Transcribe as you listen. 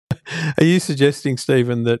Are you suggesting,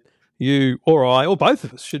 Stephen, that you or I or both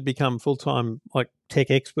of us should become full-time like tech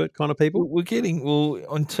expert kind of people?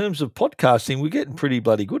 In terms of podcasting, we're getting pretty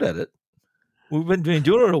bloody good at it. We've been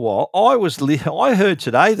doing it a while. I heard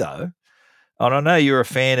today though, and I know you're a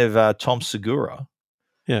fan of Tom Segura.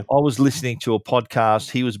 Yeah. I was listening to a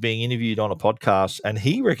podcast. He was being interviewed on a podcast, and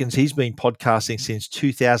he reckons he's been podcasting since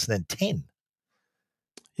 2010.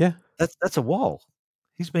 Yeah. That's a while.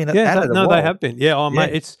 He's been at Yeah, it a no, while. they have been. Yeah, Yeah.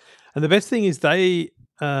 mate, and the best thing is they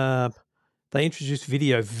introduced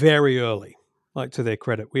video very early, like to their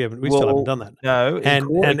credit. We still haven't done that. No,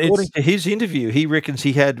 according to his interview, he reckons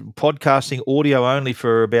he had podcasting audio only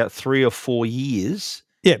for about 3 or 4 years.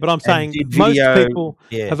 Yeah, but I'm saying most people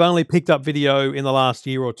have only picked up video in the last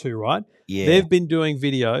year or two, right? Yeah. They've been doing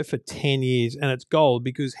video for 10 years, and it's gold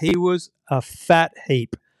because he was a fat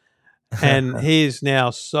heap. And he is now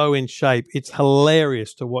so in shape. It's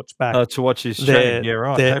hilarious to watch back. To watch his stream. Yeah,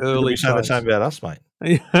 right. Their early saying the same about us, mate.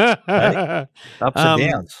 Hey? Ups and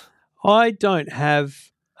downs. I don't have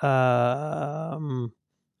I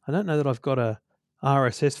don't know that I've got a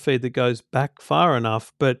RSS feed that goes back far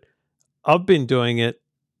enough, but I've been doing it.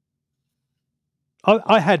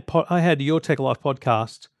 I had Your Tech Life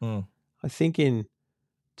podcast, I think in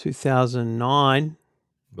 2009.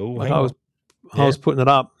 I was putting it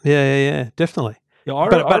up. Yeah, definitely. Yeah,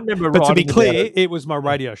 I remember. But to be clear, it was my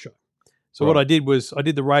radio show. So what I did was I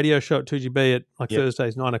did the radio show at 2GB at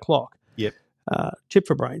Thursdays 9:00. Yep. Chip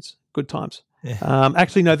for Brains, good times. Yeah.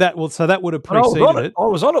 Actually, no, that would have preceded it. I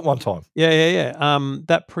was on it one time. Yeah.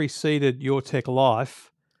 That preceded Your Tech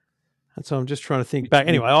Life. And so I'm just trying to think back.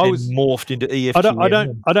 Anyway, I was morphed into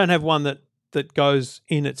EFTM. I don't have one that goes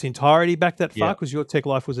in its entirety back that far because Your Tech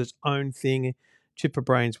Life was its own thing. Chip for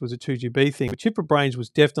Brains was a 2GB thing, but Chip for Brains was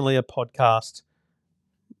definitely a podcast.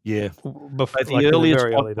 Yeah, before, the earliest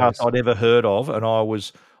podcast I'd ever heard of, and I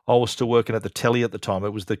was still working at the telly at the time.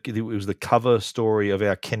 It was the cover story of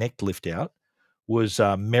our Connect lift out was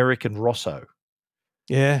Merrick and Rosso.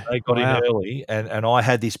 Yeah, they got in early, and I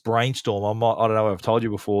had this brainstorm. I don't know if I've told you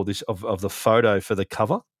before this of the photo for the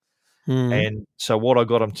cover. And so what I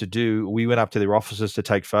got them to do, we went up to their offices to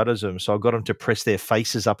take photos of them. So I got them to press their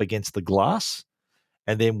faces up against the glass,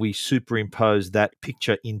 and then we superimposed that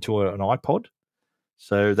picture into an iPod.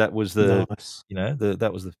 So that was that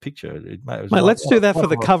was the picture. Mate, let's do that for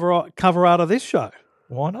the cover art of this show.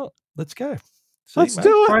 Why not? Let's go. Let's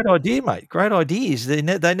do it. Great idea, mate. Great ideas. They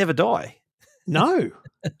never die. No.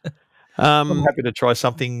 I'm happy to try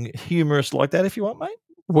something humorous like that if you want, mate.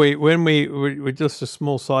 We just a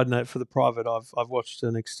small side note for the private. I've watched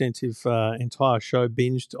an extensive entire show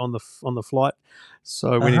binged on the flight,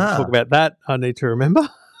 so we need to talk about that. I need to remember.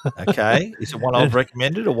 Okay, is it one I've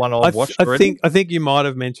recommended or one I've watched already? I think you might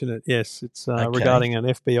have mentioned it. Yes, it's regarding an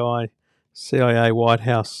FBI, CIA, White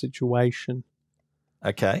House situation.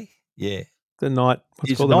 Okay, yeah. The night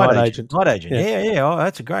agent. Night agent. Yeah. Oh,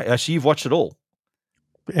 that's a great. So you've watched it all.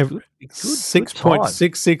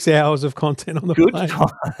 6.66 hours of content on the plane.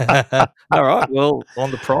 Time. All right. Well,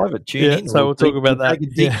 on the private, tune in. So we'll talk about that. Take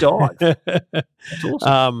a deep dive. That's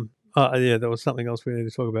awesome. There was something else we need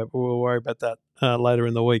to talk about, but we'll worry about that later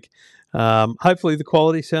in the week. Hopefully the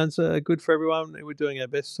quality sounds good for everyone. We're doing our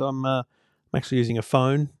best. So I'm actually using a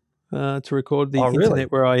phone to record. The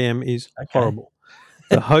internet where I am is horrible.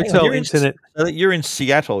 The hotel internet. You're in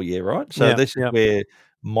Seattle, right? So this is where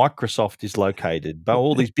Microsoft is located. But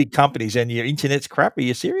all these big companies and your internet's crap. Are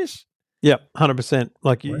you serious? Yeah, 100%.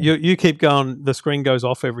 Like you keep going, the screen goes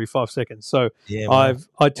off every 5 seconds. So I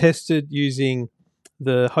tested using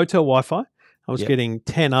the hotel Wi-Fi. I was getting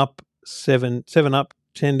 10 up, 7 up,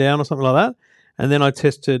 10 down or something like that. And then I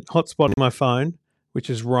tested hotspotting my phone, which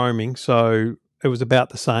is roaming. So it was about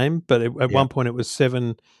the same. But at one point it was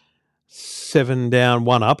 7 down,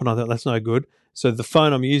 1 up. And I thought that's no good. So the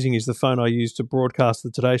phone I'm using is the phone I use to broadcast the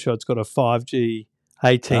Today Show. It's got a 5G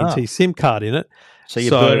AT&T SIM card in it. So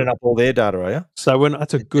you're burning up all their data, are you? So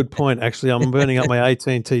that's a good point, actually. I'm burning up my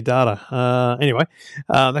AT&T data. Anyway,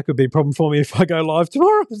 that could be a problem for me if I go live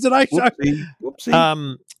tomorrow on the Today Show.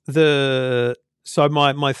 Whoopsie. So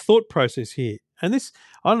my thought process here, and this,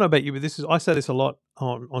 I don't know about you, but I say this a lot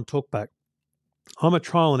on Talkback. I'm a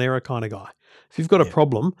trial and error kind of guy. If you've got a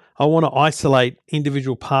problem, I want to isolate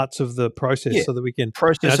individual parts of the process so that we can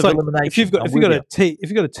process of elimination. If you've got a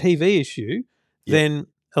TV issue, then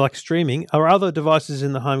like streaming, are other devices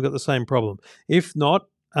in the home got the same problem? If not,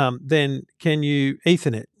 then can you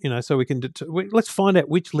Ethernet? So we can let's find out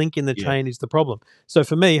which link in the chain is the problem. So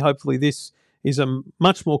for me, hopefully this is a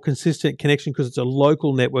much more consistent connection because it's a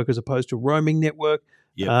local network as opposed to a roaming network.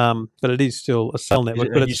 But it is still a cell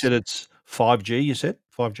network. You said it's 5G. You said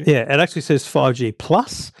 5G. Yeah, it actually says 5G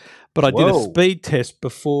plus, but I did a Whoa. speed test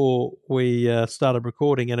before we started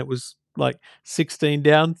recording, and it was like 16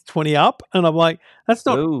 down, 20 up, and I'm like, that's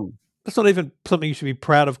not even something you should be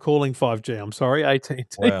proud of calling 5G. I'm sorry, AT&T.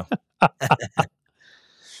 Wow.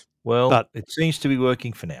 Well, it seems to be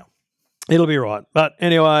working for now. It'll be right. But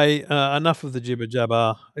anyway, enough of the jibber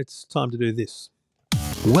jabber. It's time to do this.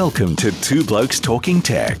 Welcome to Two Blokes Talking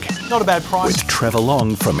Tech. Not a bad price. With Trevor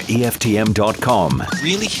Long from EFTM.com.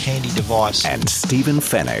 Really handy device. And Stephen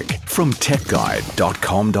Fennick from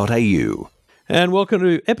techguide.com.au. And welcome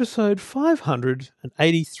to episode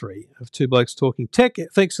 583 of Two Blokes Talking Tech.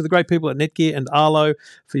 Thanks to the great people at Netgear and Arlo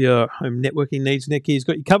for your home networking needs. Netgear's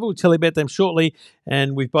got you covered. We'll tell you about them shortly.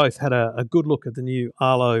 And we've both had a good look at the new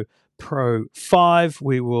Arlo Pro 5.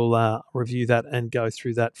 We will review that and go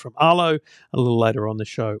through that from Arlo a little later on the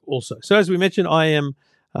show also. So as we mentioned, I am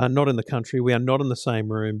not in the country. We are not in the same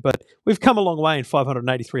room. But we've come a long way in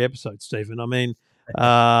 583 episodes, Stephen. I mean,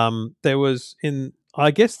 there was I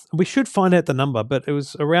guess we should find out the number, but it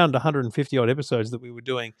was around 150 odd episodes that we were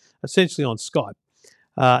doing essentially on Skype.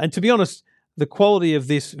 And to be honest, the quality of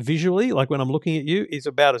this visually, like when I'm looking at you, is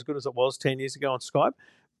about as good as it was 10 years ago on Skype.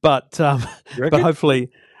 But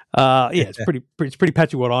hopefully, it's pretty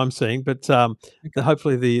patchy what I'm seeing. But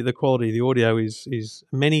hopefully the quality of the audio is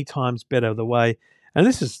many times better the way. And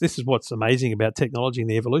this is what's amazing about technology and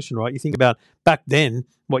the evolution, right? You think about back then,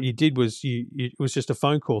 what you did was it was just a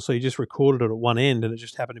phone call, so you just recorded it at one end, and it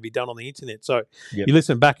just happened to be done on the internet. So you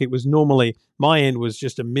listen back, it was normally my end was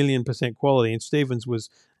just 1,000,000% quality, and Stephen's was,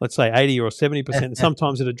 let's say, 80 or 70%. And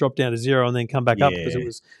sometimes it'd drop down to zero and then come back up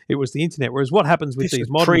because it was the internet. Whereas what happens with these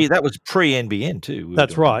modern that was pre-NBN too.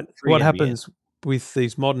 That's right. What happens with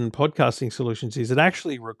these modern podcasting solutions is it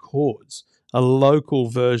actually records a local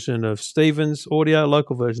version of Stephen's audio, a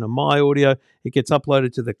local version of my audio. It gets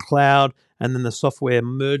uploaded to the cloud, and then the software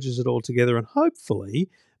merges it all together and hopefully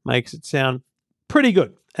makes it sound pretty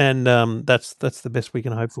good. And that's the best we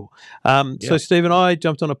can hope for. So Stephen, I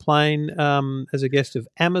jumped on a plane as a guest of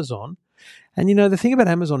Amazon. And, the thing about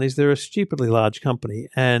Amazon is they're a stupidly large company.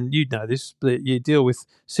 And you'd know this, but you deal with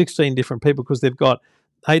 16 different people because they've got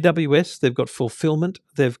AWS, they've got fulfillment,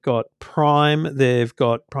 they've got Prime, they've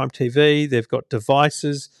got Prime TV, they've got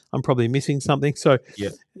devices. I'm probably missing something. So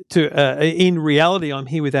in reality, I'm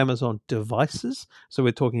here with Amazon devices. So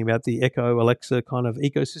we're talking about the Echo, Alexa kind of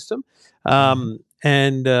ecosystem.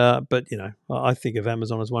 But I think of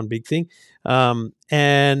Amazon as one big thing.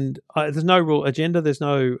 There's no real agenda. There's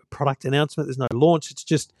no product announcement. There's no launch. It's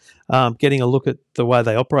just getting a look at the way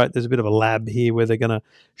they operate. There's a bit of a lab here where they're going to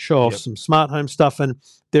show off some smart home stuff. And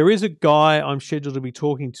there is a guy I'm scheduled to be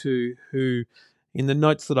talking to who, in the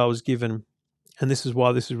notes that I was given, and this is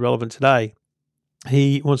why this is relevant today,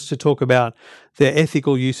 he wants to talk about their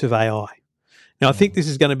ethical use of AI. Now, I think this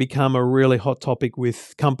is going to become a really hot topic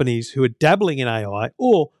with companies who are dabbling in AI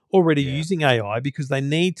or already using AI because they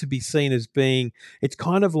need to be seen as being. It's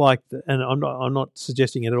kind of like, and I'm not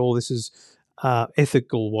suggesting it at all. This is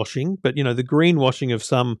ethical washing, but the greenwashing of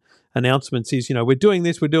some announcements is we're doing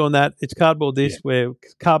this, we're doing that. It's cardboard this, we're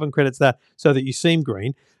carbon credits that, so that you seem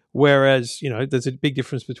green. Whereas there's a big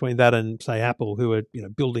difference between that and say Apple, who are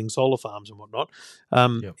building solar farms and whatnot.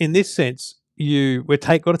 In this sense, we've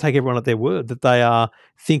got to take everyone at their word that they are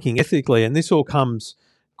thinking ethically. And this all comes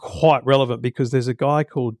quite relevant because there's a guy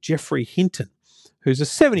called Jeffrey Hinton, who's a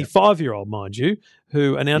 75-year-old, mind you,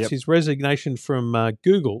 who announced his resignation from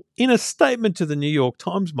Google in a statement to the New York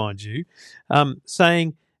Times, mind you,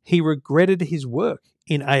 saying he regretted his work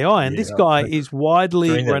in AI. And this guy is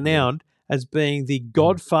widely renowned as being the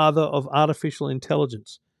godfather of artificial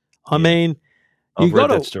intelligence. I mean, you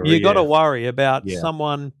got to worry about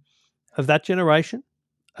someone of that generation,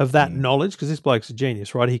 of that knowledge, because this bloke's a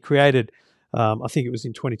genius, right? He created, I think it was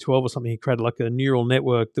in 2012 or something, he created like a neural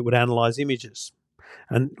network that would analyze images.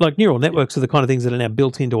 And like neural networks are the kind of things that are now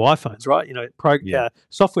built into iPhones, right?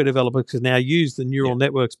 Software developers can now use the neural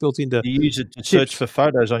networks built into. You use it to search for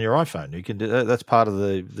photos on your iPhone. You can do that. That's part of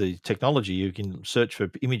the technology. You can search for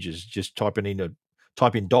images. Just type in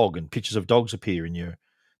dog, and pictures of dogs appear in your.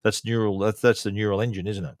 That's neural. That's the neural engine,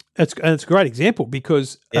 isn't it? It's a great example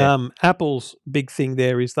because Apple's big thing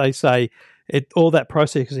there is they say all that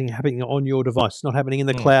processing happening on your device, not happening in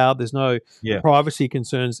the cloud. There's no privacy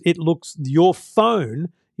concerns. It looks, your phone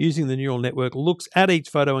using the neural network looks at each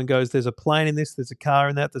photo and goes, "There's a plane in this. There's a car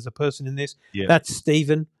in that. There's a person in this. That's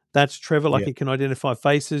Stephen. That's Trevor." Like it can identify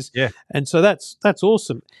faces. And so that's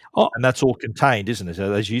awesome. And that's all contained, isn't it?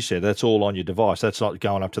 As you said, that's all on your device. That's not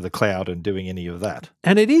going up to the cloud and doing any of that.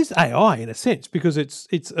 And it is AI in a sense because it's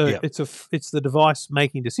the device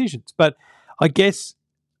making decisions. But I guess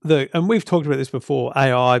and we've talked about this before,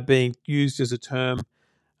 AI being used as a term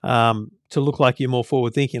to look like you're more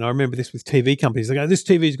forward thinking. I remember this with TV companies. They go, "This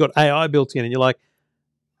TV's got AI built in," and you're like,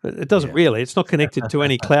 "It doesn't really. It's not connected to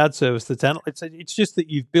any cloud service that's it's just that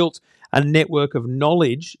you've built a network of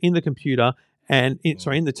knowledge in the computer and in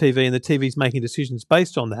the TV, and the TV's making decisions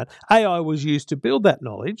based on that. AI was used to build that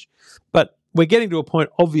knowledge, but we're getting to a point,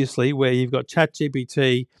 obviously, where you've got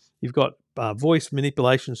ChatGPT, you've got voice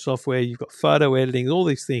manipulation software, you've got photo editing, all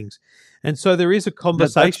these things, and so there is a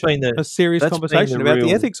conversation, a serious conversation about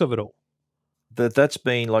the ethics of it all. That's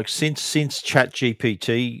been like since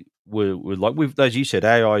ChatGPT were like as you said,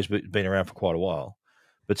 AI has been around for quite a while,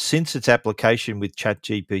 but since its application with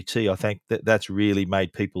ChatGPT, I think that's really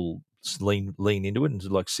made people lean into it and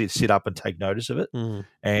like sit up and take notice of it.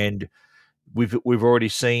 And we've already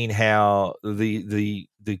seen how the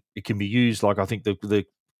it can be used. Like I think the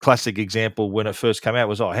classic example when it first came out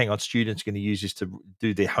was, hang on, students going to use this to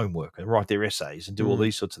do their homework and write their essays and do all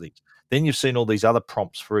these sorts of things. Then you've seen all these other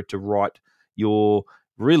prompts for it to write your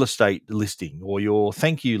real estate listing or your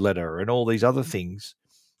thank you letter and all these other things.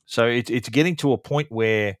 So it's getting to a point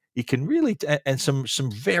where it can really, and some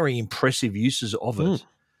very impressive uses of it,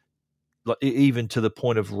 like even to the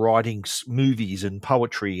point of writing movies and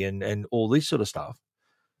poetry and all this sort of stuff.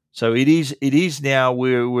 So it is now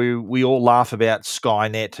where we all laugh about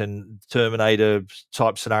Skynet and Terminator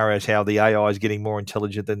type scenarios, how the AI is getting more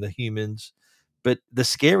intelligent than the humans. But the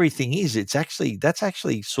scary thing is, that's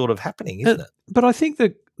actually sort of happening, isn't it? But I think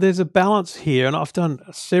that there's a balance here, and I've done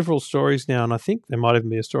several stories now, and I think there might even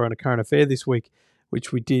be a story on a current affair this week,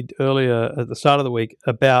 which we did earlier at the start of the week,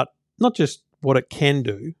 about not just what it can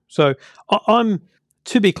do. So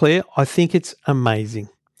to be clear, I think it's amazing,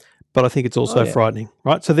 but I think it's also frightening,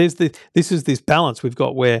 right? So this is this balance we've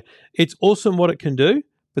got where it's awesome what it can do,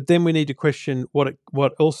 but then we need to question what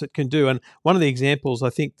else it can do. And one of the examples I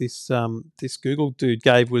think this Google dude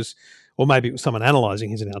gave was, or maybe it was someone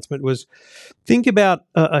analysing his announcement, was think about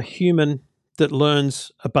a human that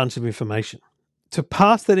learns a bunch of information. To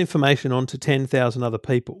pass that information on to 10,000 other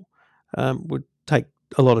people would take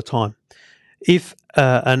a lot of time. If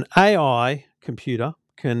an AI computer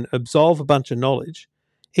can absolve a bunch of knowledge,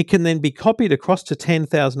 it can then be copied across to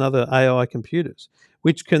 10,000 other AI computers,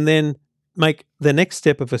 which can then make the next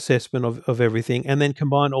step of assessment of everything and then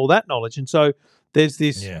combine all that knowledge. And so there's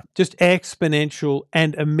this just exponential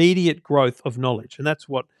and immediate growth of knowledge. And that's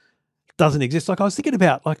what doesn't exist. Like I was thinking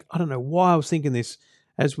about, I don't know why I was thinking this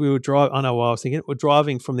as we were driving. I know why I was thinking it. We're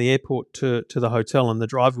driving from the airport to the hotel and the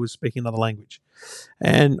driver was speaking another language.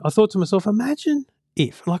 And I thought to myself, imagine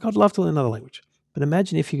if, I'd love to learn another language, but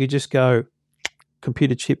imagine if you could just go,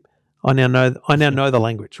 computer chip, I now know the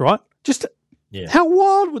language, right? Just how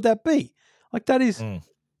wild would that be? Like that is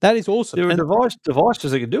awesome. There are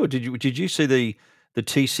devices that can do it. Did you see the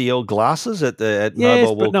TCL glasses at yes,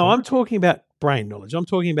 Mobile but World no, Congress? I'm talking about brain knowledge. I'm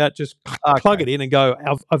talking about just plug it in and go,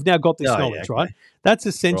 I've now got this knowledge, right? That's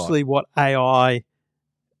essentially what AI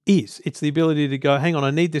is. It's the ability to go, hang on,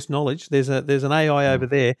 I need this knowledge. There's an AI over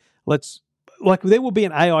there. There will be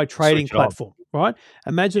an AI trading platform, right?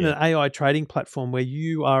 Imagine an AI trading platform where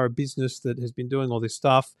you are a business that has been doing all this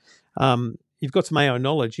stuff. You've got some AI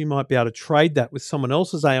knowledge. You might be able to trade that with someone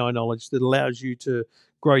else's AI knowledge that allows you to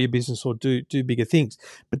grow your business or do bigger things.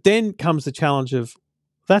 But then comes the challenge of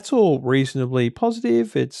that's all reasonably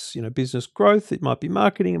positive. It's business growth. It might be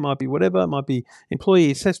marketing. It might be whatever. It might be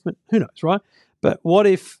employee assessment. Who knows, right? But what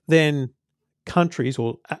if then countries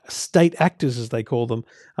or state actors, as they call them,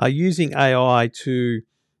 are using AI to,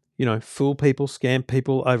 fool people, scam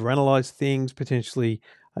people, overanalyze things, potentially,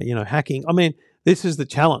 hacking? I mean, this is the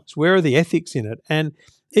challenge. Where are the ethics in it? And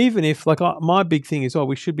even if, my big thing is,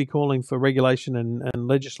 we should be calling for regulation and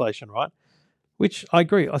legislation, right? Which I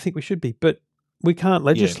agree. I think we should be, but we can't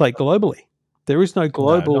legislate globally. There is no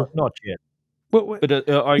global. No, not yet. Well, but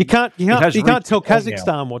you can't tell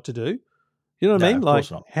Kazakhstan what to do. You know what I mean? Of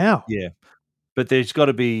course not. How? Yeah. But there's got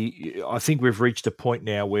to be, I think we've reached a point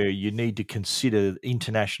now where you need to consider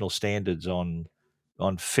international standards on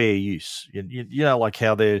fair use. Like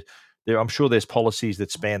how I'm sure there's policies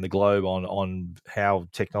that span the globe on how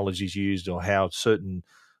technology is used or how certain,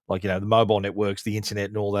 the mobile networks, the internet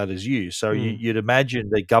and all that is used. So you'd imagine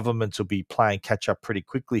that governments will be playing catch up pretty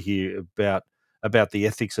quickly here about the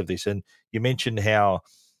ethics of this. And you mentioned how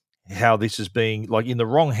this is being in the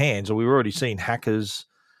wrong hands, or we've already seen hackers.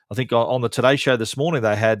 I think on the Today Show this morning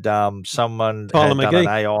they had someone had done an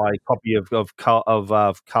AI copy of Carl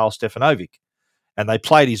Stefanovic, and they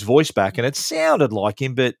played his voice back, and it sounded like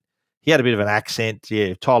him, but he had a bit of an accent.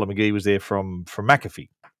 Yeah, Tyler McGee was there from McAfee,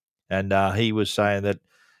 and he was saying that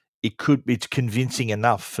it's convincing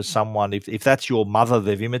enough for someone if that's your mother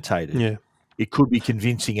they've imitated. Yeah, it could be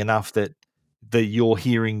convincing enough that that you're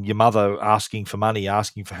hearing your mother asking for money,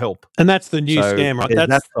 asking for help. And that's the new scam, right? There's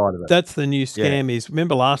that side of it. That's the new scam. Is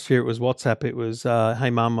remember last year it was WhatsApp. It was, hey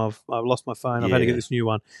mum, I've lost my phone. I've had to get this new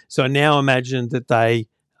one. So now imagine that they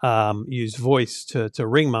use voice to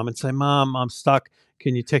ring mum and say, Mum, I'm stuck.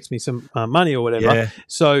 Can you text me some money or whatever? Yeah.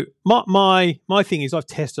 So my thing is I've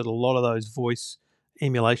tested a lot of those voice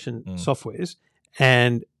emulation softwares,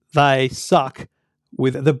 and they suck.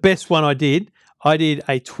 With the best one I did a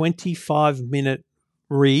 25-minute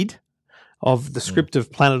read of the script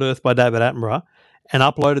of Planet Earth by David Attenborough and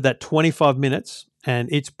uploaded that 25 minutes, and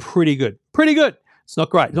it's pretty good. Pretty good. It's not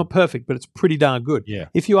great. It's not perfect, but it's pretty darn good. Yeah.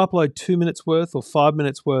 If you upload 2 minutes worth or 5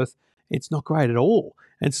 minutes worth, it's not great at all.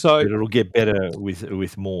 And so but it'll get better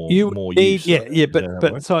with more use. Yeah.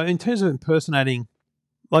 But so in terms of impersonating,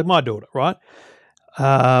 like my daughter, right?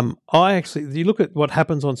 You look at what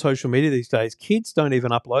happens on social media these days. Kids don't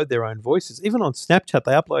even upload their own voices. Even on Snapchat,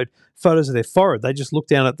 they upload photos of their forehead. They just look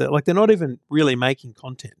down at like they're not even really making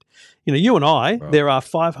content. You know, you and I, there are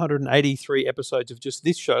 583 episodes of just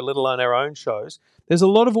this show, let alone our own shows. There's a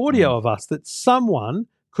lot of audio of us that someone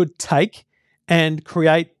could take and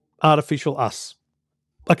create artificial us.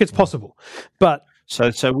 Like it's possible, but.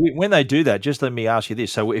 So when they do that, just let me ask you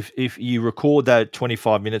this. So if you record that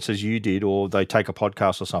 25 minutes as you did, or they take a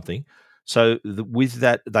podcast or something, so with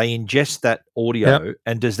that, they ingest that audio,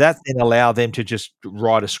 and does that then allow them to just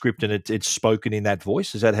write a script and it's spoken in that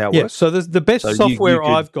voice? Is that how it works? So the best software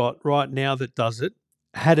I've got right now that does it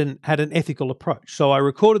had an ethical approach. So I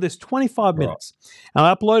recorded this 25 minutes and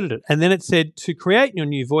I uploaded it, and then it said, to create your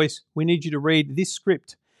new voice, we need you to read this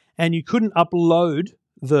script, and you couldn't upload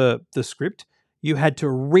the script. You had to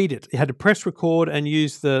read it. You had to press record and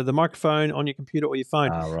use the microphone on your computer or your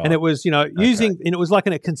phone. And it was, and it was like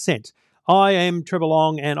a consent. I am Trevor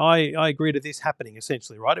Long and I agree to this happening,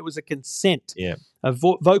 essentially, right? It was a consent. Yeah. A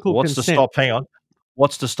vocal consent. To stop? Hang on.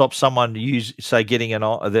 What's to stop someone getting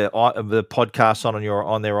the podcast on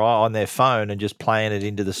their phone and just playing it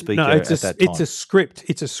into the speaker at that time? It's a script.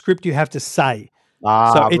 It's a script you have to say.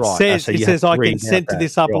 So it says I consent to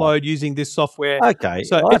this upload using this software. Okay.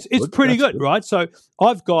 So it's pretty good, right? So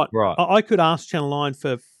I've got I could ask Channel 9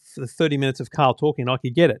 for the 30 minutes of Carl talking, I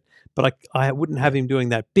could get it, but I wouldn't have him doing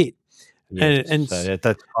that bit. Yes. And so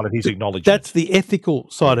that's kind of his acknowledgement. That's the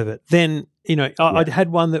ethical side of it. Then, I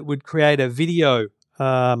had one that would create a video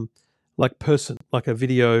like a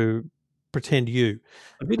video pretend you.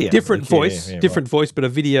 A video. Different voice, but a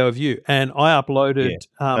video of you. And I uploaded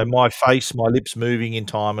so my face, my lips moving in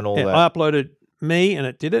time and all that. I uploaded me and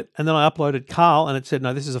it did it. And then I uploaded Carl and it said,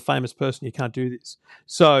 no, this is a famous person. You can't do this.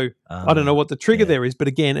 So I don't know what the trigger there is, but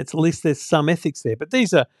again, at least there's some ethics there. But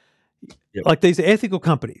these are these are ethical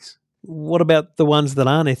companies. What about the ones that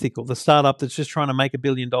aren't ethical? The startup that's just trying to make $1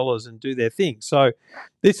 billion and do their thing. So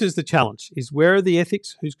this is the challenge: is where are the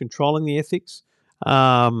ethics? Who's controlling the ethics?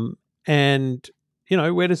 And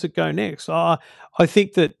where does it go next? I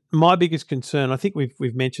think that my biggest concern, I think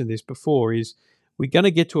we've mentioned this before, is we're going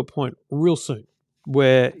to get to a point real soon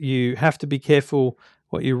where you have to be careful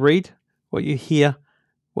what you read, what you hear,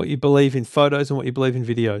 what you believe in photos, and what you believe in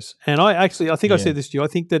videos. And I think I said this to you. I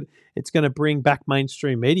think that it's going to bring back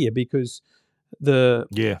mainstream media because the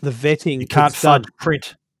vetting. You can't fudge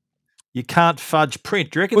print. You can't fudge print.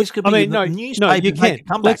 Do you reckon this could be newspaper? No, you can.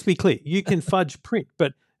 Let's be clear. You can fudge print,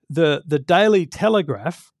 but the Daily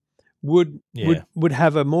Telegraph would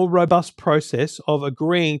have a more robust process of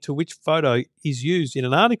agreeing to which photo is used in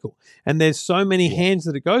an article. And there's so many hands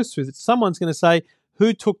that it goes through that someone's going to say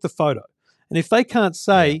who took the photo. And if they can't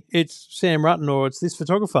say it's Sam Rutton or it's this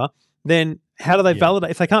photographer, then how do they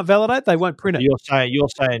validate? If they can't validate, they won't print it. You're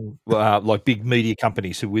saying like big media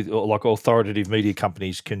companies like authoritative media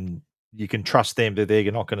companies you can trust them that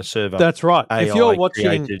they're not going to serve up. That's right. AI if you're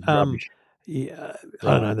watching, I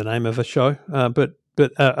don't know the name of a show, but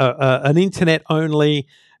an internet-only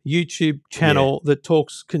YouTube channel that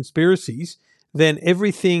talks conspiracies, then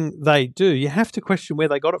everything they do, you have to question where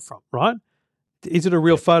they got it from, right? Is it a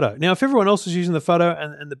real photo? Now, if everyone else is using the photo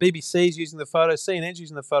and the BBC is using the photo, CNN's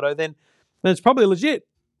using the photo, then it's probably legit.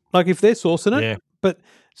 Like if they're sourcing it, but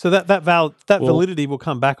so that validity will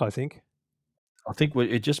come back. I think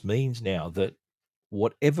it just means now that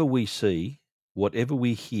whatever we see, whatever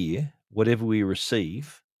we hear, whatever we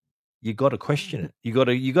receive, you got to question it. You got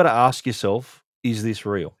to ask yourself: is this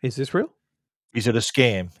real? Is this real? Is it a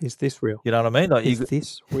scam? Is this real? You know what I mean? Like, is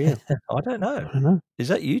this real? I don't know. Is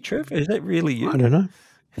that you, Trev? Is that really you? I don't know.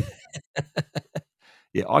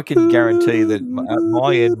 Yeah, I can guarantee that at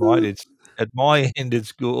my end, mate,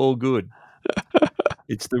 it's all good.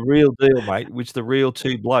 It's the real deal, mate. It's the real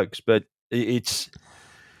two blokes. But no,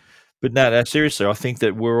 seriously, I think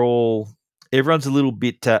that we're all everyone's a little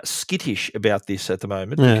bit skittish about this at the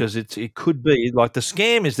moment because it could be like the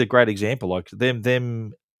scam is the great example. Like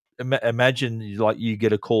imagine like you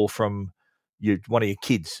get a call from one of your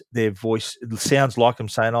kids. Their voice sounds like them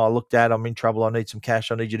saying, "Oh, look, Dad, I'm in trouble. I need some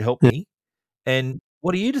cash. I need you to help me." And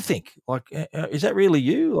what are you to think? Like, is that really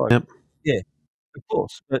you? Like, yeah, of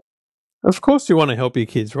course, but. Of course, you want to help your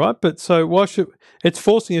kids, right? But so why should it's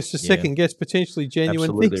forcing us to second guess potentially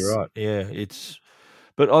genuine Absolutely things? right. Yeah,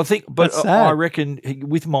 but I think, That's sad. I reckon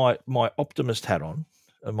with my optimist hat on,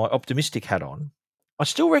 my optimistic hat on, I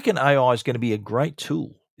still reckon AI is going to be a great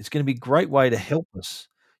tool. It's going to be a great way to help us.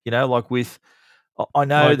 Like with. I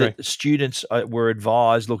know that students were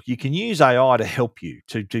advised, look, you can use AI to help you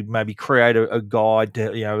to maybe create a guide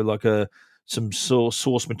to, like some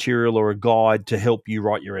source material or a guide to help you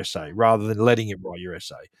write your essay rather than letting it write your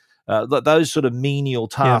essay. Those sort of menial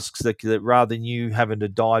tasks that rather than you having to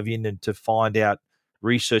dive in and to find out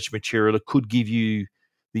research material, it could give you,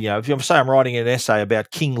 if I'm saying I'm writing an essay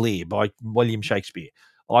about King Lear by William Shakespeare,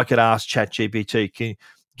 I could ask ChatGPT,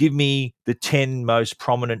 give me the 10 most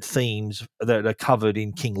prominent themes that are covered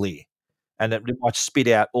in King Lear. And it might spit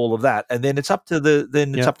out all of that. And then it's up to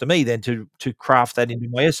it's up to me then to craft that into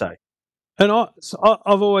my essay. And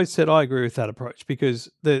I've always said I agree with that approach because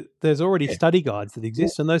there's already study guides that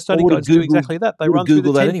exist, and those study guides do exactly that. They run through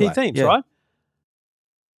the 10 key themes, right?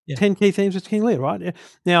 10 key themes of King Lear, right?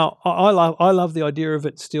 Now, I love the idea of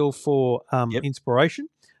it still for inspiration.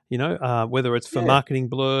 Whether it's for marketing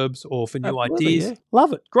blurbs or for new ideas,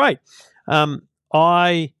 love it, great. There's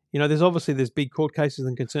big court cases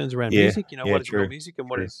and concerns around music. What is real music and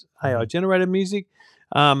what is AI generated music?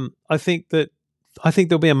 I think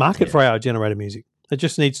there'll be a market for AI generated music. It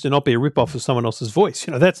just needs to not be a rip-off of someone else's voice.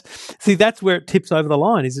 That's where it tips over the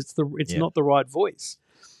line. It's not the right voice.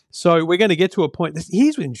 So we're going to get to a point.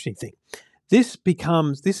 Here's an interesting thing. This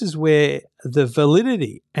is where the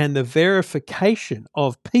validity and the verification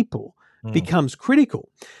of people becomes critical.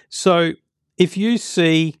 So if you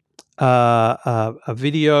see a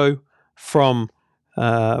video from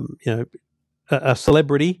a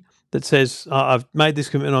celebrity that says, I've made this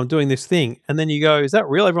commitment, I'm doing this thing, and then you go, is that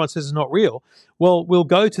real? Everyone says it's not real. Well, we'll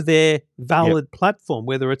go to their valid platform,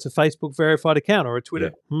 whether it's a Facebook verified account or a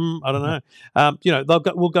Twitter. I don't know.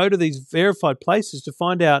 We'll go to these verified places to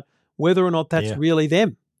find out whether or not that's really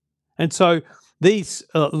them. And so these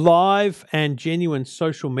live and genuine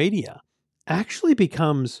social media actually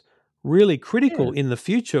becomes really critical in the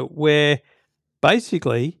future, where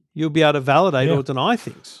basically you'll be able to validate or deny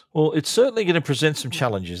things. Well, it's certainly going to present some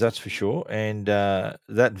challenges, that's for sure. And that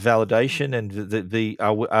validation and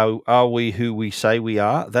are we who we say we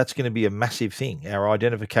are, that's going to be a massive thing. Our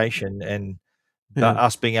identification and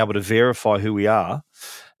us being able to verify who we are.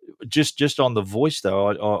 Just on the voice, though,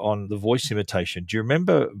 on the voice imitation, do you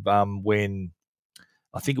remember when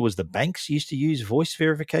I think it was the banks used to use voice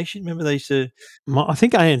verification? Remember they used to? I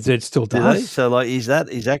think ANZ still does. So, like, is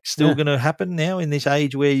that still going to happen now in this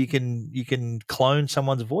age where you can clone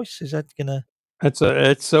someone's voice? Is that going to?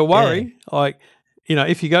 It's a worry. Like,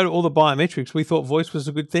 if you go to all the biometrics, we thought voice was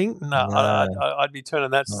a good thing. No. I'd be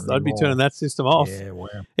turning that. I'd be turning that system off. Yeah, wow.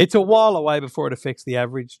 It's a while away before it affects the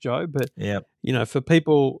average Joe, but for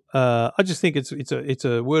people, I just think it's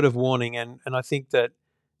a word of warning, and I think that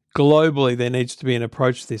globally there needs to be an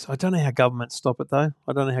approach to this. I don't know how governments stop it though.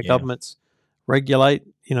 I don't know how governments regulate.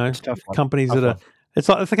 Companies that are. It's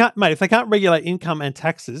like if they can't regulate income and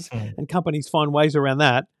taxes, and companies find ways around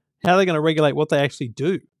that, how are they going to regulate what they actually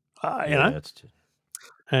do?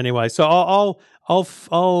 Anyway, so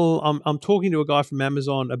I'm talking to a guy from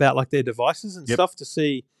Amazon about like their devices and stuff to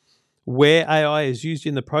see where AI is used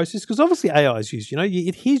in the process, because obviously AI is used.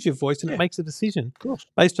 It hears your voice and it makes a decision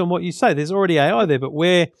based on what you say. There's already AI there, but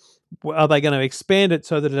where are they going to expand it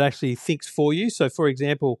so that it actually thinks for you? So, for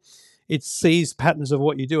example, it sees patterns of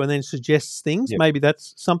what you do and then suggests things. Maybe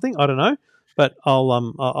that's something, I don't know. But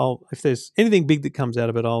I'll if there's anything big that comes out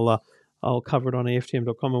of it, I'll cover it on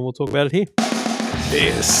EFTM.com and we'll talk about it here.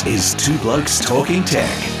 This is Two Blokes Talking Tech.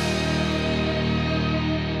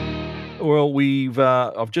 Well,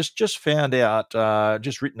 I've just found out,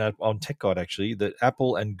 just written on Tech Guide actually, that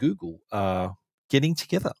Apple and Google are getting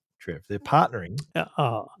together. Trev, they're partnering.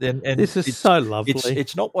 And this is so lovely.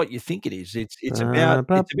 It's not what you think it is. It's about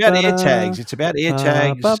AirTags. It's about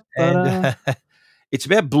AirTags, and it's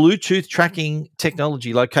about Bluetooth tracking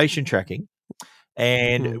technology, location tracking.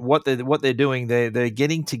 And what they're doing, they're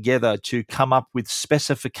getting together to come up with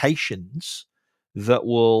specifications that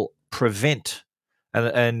will prevent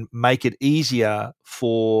and make it easier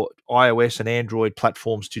for iOS and Android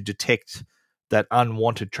platforms to detect that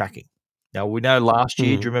unwanted tracking. Now, we know last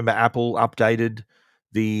year, do you remember Apple updated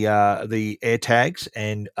the AirTags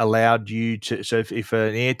and allowed you to. So if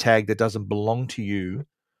an AirTag that doesn't belong to you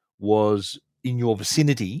was in your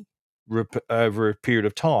vicinity over a period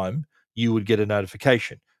of time, you would get a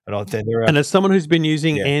notification. And as someone who's been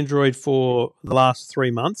using Android for the last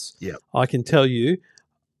 3 months, I can tell you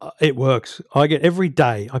it works. I get every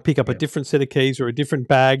day. I pick up a different set of keys or a different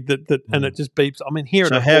bag and it just beeps. I mean,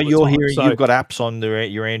 hearing it how all the you're time. hearing, you've got apps on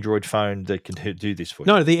your Android phone that can do this for you.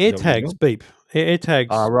 No, the AirTags beep. AirTags.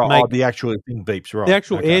 Right. The actual thing beeps, right? The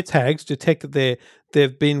actual AirTags detect that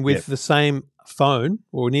they've been with the same phone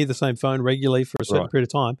or near the same phone regularly for a certain period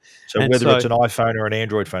of time. So whether it's an iPhone or an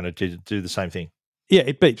Android phone, it do the same thing. Yeah,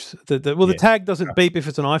 it beeps. The tag doesn't beep if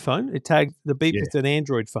it's an iPhone. It tags the beep if it's an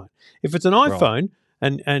Android phone. If it's an iPhone,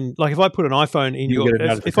 and like if I put an iPhone in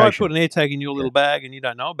if I put an AirTag in your little bag and you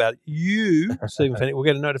don't know about it, you, Stephen Fennick, will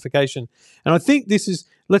get a notification. And I think this is,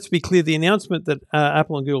 let's be clear, the announcement that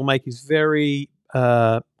Apple and Google make is very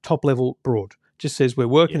top level broad. Just says we're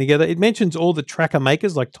working together. It mentions all the tracker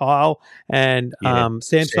makers like Tile and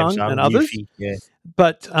Samsung and others.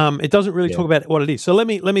 But it doesn't really talk about what it is. So let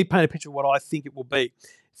me paint a picture of what I think it will be.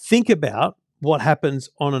 Think about what happens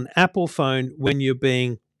on an Apple phone when you're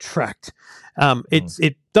being tracked.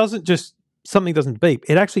 It doesn't just, something doesn't beep.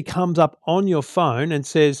 It actually comes up on your phone and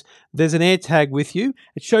says there's an AirTag with you.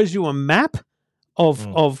 It shows you a map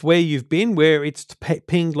of where you've been, where it's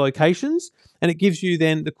pinged locations, and it gives you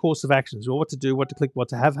then the course of actions, or what to do, what to click, what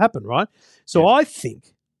to have happen, right? So I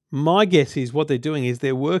think, my guess is what they're doing is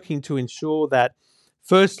they're working to ensure that,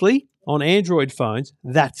 firstly, on Android phones,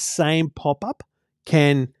 that same pop-up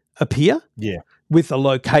can appear with a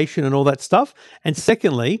location and all that stuff. And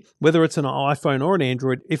secondly, whether it's an iPhone or an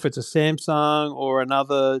Android, if it's a Samsung or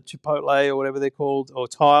another Chipotle or whatever they're called, or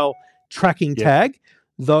Tile tracking tag,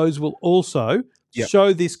 those will also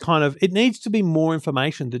show this kind of, it needs to be more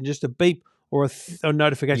information than just a beep or a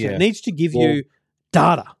notification. It needs to give you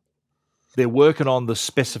data. They're working on the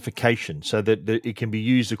specification so that it can be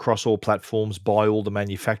used across all platforms by all the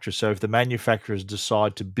manufacturers. So if the manufacturers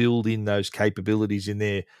decide to build in those capabilities in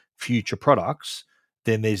their future products,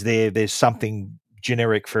 then there's something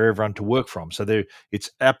generic for everyone to work from. So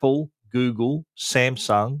it's Apple, Google,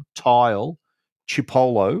 Samsung, Tile,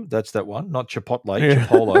 Chipotle, that's that one, not Chipotle,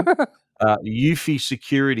 Chipotle. Eufy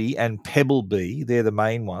Security and Pebblebee, they're the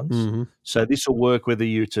main ones. Mm-hmm. So this will work whether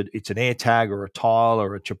it's an AirTag or a Tile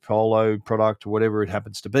or a Chipotle product or whatever it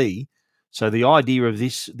happens to be. So the idea of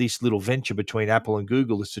this little venture between Apple and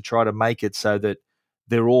Google is to try to make it so that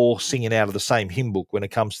they're all singing out of the same hymn book when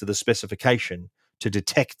it comes to the specification to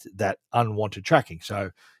detect that unwanted tracking.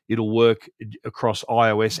 So it'll work across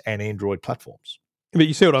iOS and Android platforms. But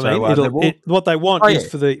you see what I mean? What they want is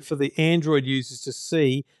for the Android users to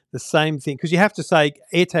see the same thing, because you have to say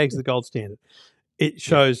AirTag's the gold standard. It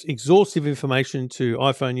shows exhaustive information to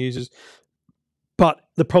iPhone users, but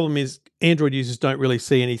the problem is Android users don't really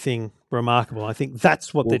see anything remarkable. I think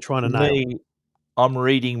that's what they're trying to nail. I'm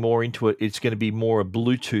reading more into it. It's going to be more a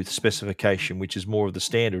Bluetooth specification, which is more of the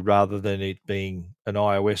standard rather than it being an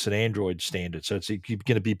iOS and Android standard. So it's going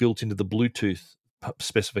to be built into the Bluetooth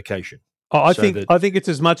specification. I think it's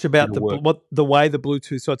as much about the way the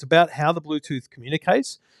Bluetooth. So it's about how the Bluetooth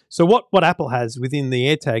communicates. So what Apple has within the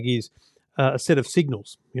AirTag is a set of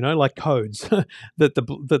signals, like codes that the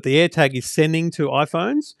AirTag is sending to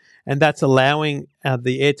iPhones, and that's allowing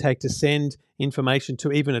the AirTag to send information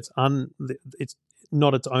to even it's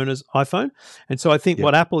not its owner's iPhone. And so I think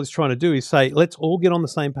what Apple is trying to do is say, let's all get on the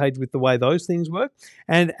same page with the way those things work.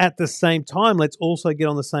 And at the same time, let's also get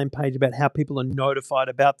on the same page about how people are notified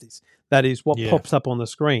about this. That is what pops up on the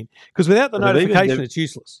screen. Because without the notification, it's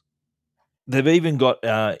useless. They've even got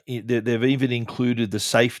they've even included the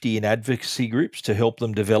safety and advocacy groups to help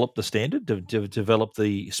them develop the standard, to develop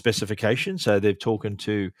the specification. So they're talking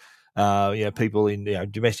to people in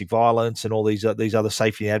domestic violence and all these other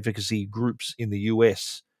safety and advocacy groups in the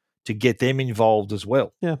US to get them involved as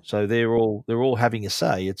well. Yeah. So they're all having a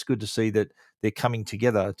say. It's good to see that they're coming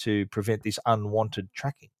together to prevent this unwanted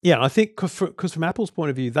tracking. Yeah, I think because from Apple's point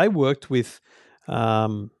of view, they worked with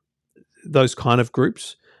those kind of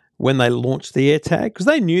groups when they launched the AirTag, because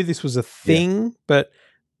they knew this was a thing,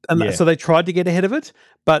 so they tried to get ahead of it.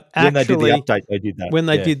 But when actually, they did the update, they did that. When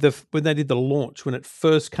they did the launch, when it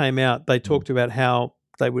first came out, they talked about how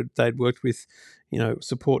they'd worked with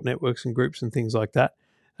support networks and groups and things like that.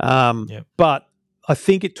 But I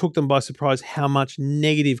think it took them by surprise how much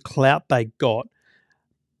negative clout they got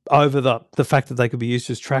over the fact that they could be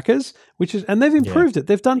used as trackers, and they've improved it.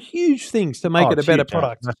 They've done huge things to make it a better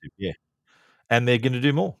product. Massive, yeah. And they're going to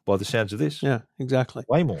do more by the sounds of this. Yeah, exactly.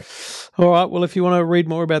 Way more. All right. Well, if you want to read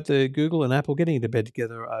more about the Google and Apple getting into bed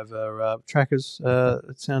together over trackers,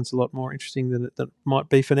 it sounds a lot more interesting than it might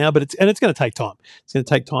be for now. But it's going to take time. It's going to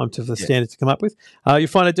take time for the standards to come up with. You'll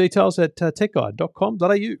find the details at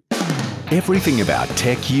techguide.com.au. Everything about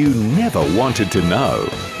tech you never wanted to know.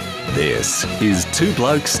 This is Two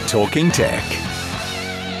Blokes Talking Tech.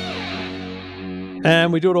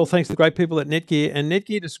 And we do it all thanks to the great people at Netgear. And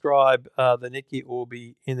Netgear describe the Netgear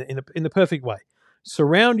Orbi in the perfect way.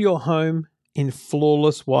 Surround your home in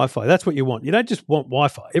flawless Wi-Fi. That's what you want. You don't just want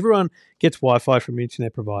Wi-Fi. Everyone gets Wi-Fi from an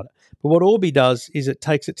internet provider. But what Orbi does is it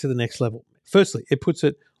takes it to the next level. Firstly, it puts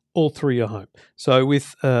it all through your home. So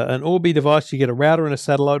with an Orbi device, you get a router and a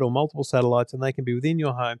satellite or multiple satellites, and they can be within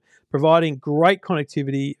your home, providing great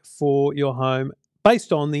connectivity for your home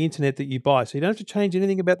based on the internet that you buy. So you don't have to change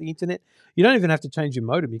anything about the internet. You don't even have to change your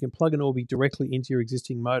modem. You can plug an Orbi directly into your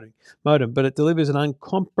existing modem, but it delivers an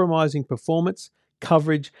uncompromising performance,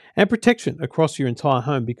 coverage, and protection across your entire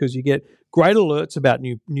home because you get great alerts about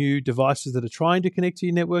new devices that are trying to connect to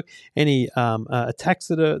your network, any attacks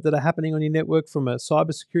that are happening on your network from a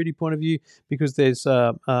cybersecurity point of view, because there's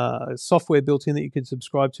software built in that you can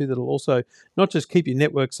subscribe to that will also not just keep your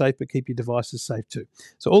network safe, but keep your devices safe too.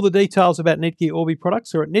 So all the details about Netgear Orbi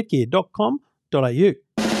products are at netgear.com.au.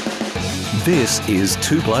 This is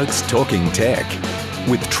Two Blokes Talking Tech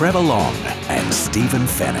with Trevor Long and Stephen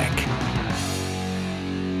Fennick.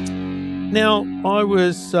 Now, I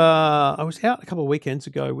was out a couple of weekends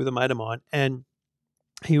ago with a mate of mine, and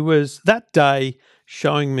he was that day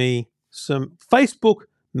showing me some Facebook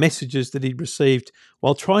messages that he'd received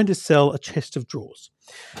while trying to sell a chest of drawers.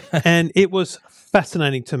 And it was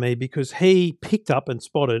fascinating to me because he picked up and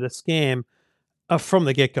spotted a scam from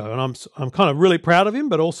the get-go. And I'm kind of really proud of him,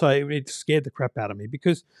 but also it scared the crap out of me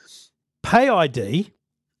because PayID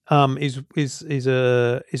is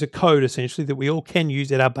a code essentially that we all can use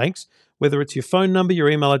at our banks, whether it's your phone number, your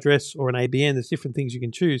email address, or an ABN. There's different things you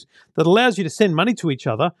can choose that allows you to send money to each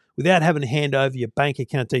other without having to hand over your bank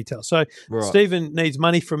account details. So Stephen needs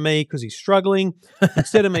money from me because he's struggling.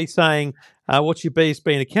 Instead of me saying, what's your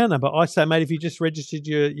BSB and account number, I say, mate, if you just registered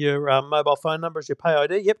your mobile phone number as your pay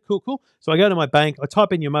ID, yep, cool. So I go to my bank, I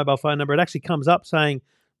type in your mobile phone number, it actually comes up saying,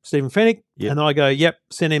 Stephen Fennick, and then I go, yep,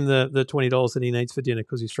 send him the $20 that he needs for dinner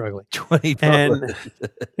because he's struggling. $20. And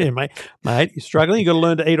yeah, mate, you're struggling. You've got to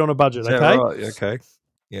learn to eat on a budget, okay? Right? Okay.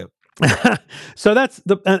 Yep. So that's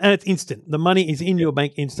and it's instant. The money is in your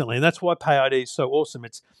bank instantly, and that's why PayID is so awesome.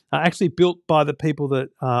 It's actually built by the people that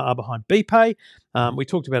are behind BPay. We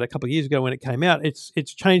talked about it a couple of years ago when it came out. It's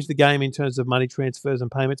changed the game in terms of money transfers and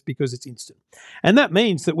payments because it's instant, and that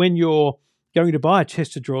means that when you're going to buy a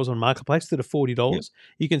chest of drawers on Marketplace that are $40,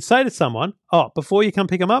 you can say to someone, before you come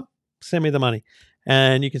pick them up, send me the money.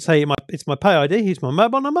 And you can say, it's my pay ID, here's my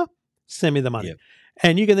mobile number, send me the money. Yep.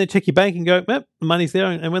 And you can then check your bank and go, the money's there.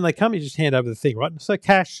 And when they come, you just hand over the thing, right? So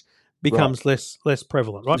cash becomes less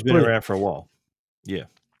prevalent, right? It's been around for a while. Yeah.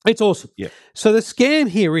 It's awesome. Yeah. So the scam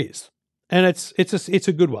here is, and it's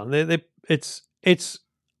a good one. I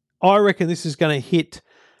reckon this is going to hit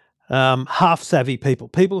half savvy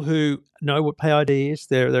people who know what PayID is,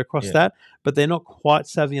 they're across that, but they're not quite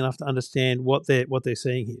savvy enough to understand what they're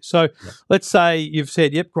seeing here. So let's say you've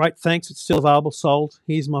said, yep, great, thanks, it's still available, sold,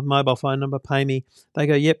 here's my mobile phone number, pay me. They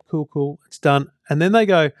go, yep, cool, it's done. And then they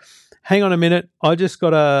go, hang on a minute, I just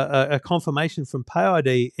got a confirmation from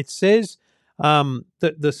PayID. It says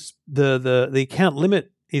that the account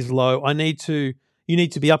limit is low. You need to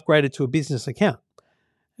be upgraded to a business account.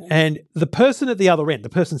 And the person at the other end, the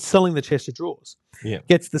person selling the chest of drawers,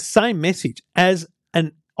 gets the same message as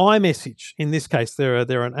an iMessage. In this case,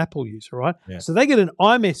 they're an Apple user, right? Yeah. So they get an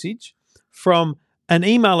iMessage from an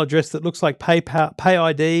email address that looks like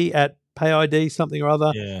PayID at PayID something or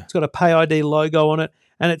other. Yeah. It's got a PayID logo on it,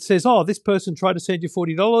 and it says, this person tried to send you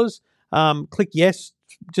 $40. Click yes,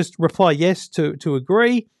 just reply yes to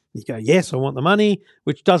agree. You go, yes, I want the money,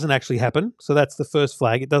 which doesn't actually happen. So that's the first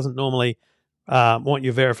flag. It doesn't normally want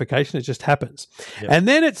your verification. It just happens. Yep. And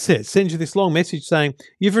then it sends you this long message saying,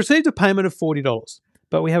 you've received a payment of $40,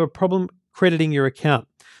 but we have a problem crediting your account.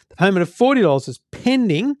 The payment of $40 is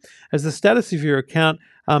pending as the status of your account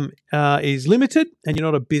is limited and you're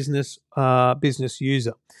not a business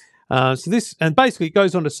user. So this, and basically it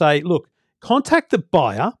goes on to say, look, contact the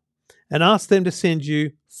buyer and ask them to send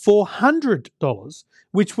you $400,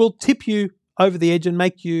 which will tip you over the edge and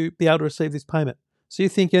make you be able to receive this payment. So you're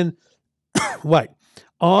thinking, wait,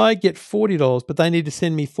 I get $40, but they need to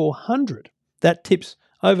send me $400. That tips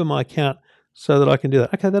over my account so that I can do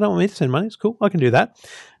that. Okay, they don't want me to send money. It's cool. I can do that.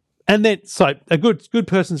 And then, so a good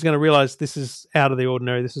person's going to realize this is out of the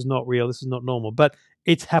ordinary. This is not real. This is not normal. But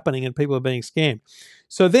it's happening, and people are being scammed.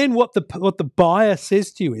 So then, what the buyer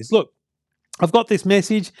says to you is, look, I've got this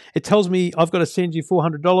message. It tells me I've got to send you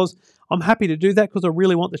 $400. I'm happy to do that because I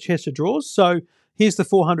really want the chest of drawers. So here's the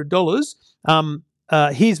 $400.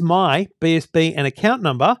 Here's my BSB and account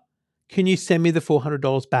number. Can you send me the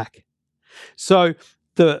 $400 back? So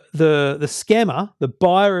the scammer, the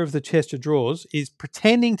buyer of the chest of drawers, is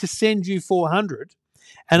pretending to send you $400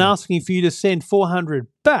 and asking for you to send $400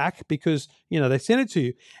 back because they sent it to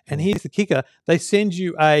you. And here's the kicker: they send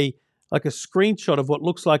you a screenshot of what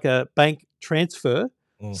looks like a bank transfer,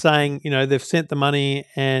 saying they've sent the money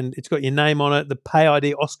and it's got your name on it, the Pay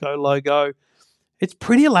ID Osco logo. It's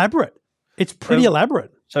pretty elaborate. So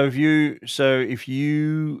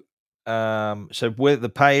where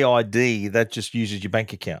the Pay ID, that just uses your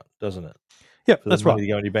bank account, doesn't it? Yep, for that's the money right.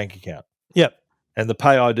 to go in your bank account. Yep. And the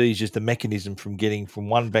Pay ID is just a mechanism from getting from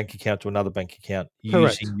one bank account to another bank account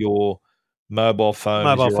using your mobile phone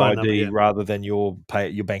as your ID number, rather than your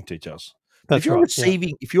bank details. That's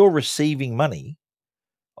If you're receiving money,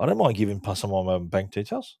 I don't mind giving some of my bank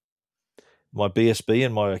details, my BSB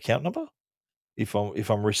and my account number. If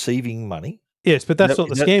I'm receiving money. Yes, but that's not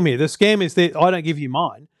the scam here. The scam is that I don't give you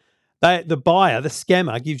mine. The buyer, the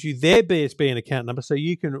scammer, gives you their BSB and account number so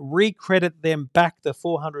you can recredit them back the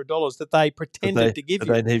 $400 that they pretended to give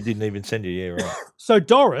you. They didn't even send you, yeah, right. So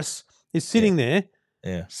Doris is sitting there.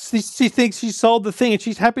 Yeah. She thinks she sold the thing and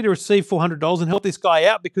she's happy to receive $400 and help this guy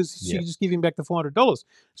out because she can just give him back the $400.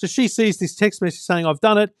 So she sees this text message saying, I've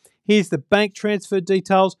done it. Here's the bank transfer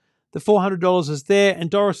details. The $400 is there. And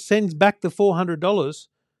Doris sends back the $400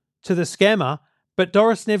 to the scammer, but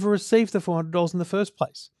Doris never received the $400 in the first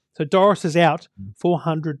place. So Doris is out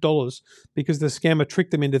 $400 because the scammer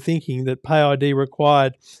tricked them into thinking that Pay ID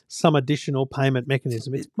required some additional payment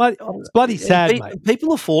mechanism. It's bloody sad, mate.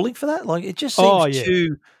 People are falling for that. Like it just seems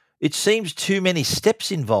it seems too many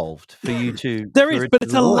steps involved for you to. There is, but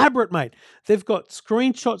it's elaborate, mate. They've got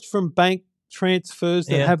screenshots from bank transfers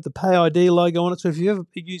that have the Pay ID logo on it. So if you ever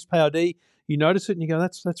use Pay ID, you notice it and you go,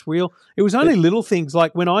 that's real. It was only little things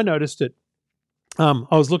like when I noticed it, I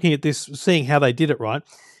was looking at this, seeing how they did it, right?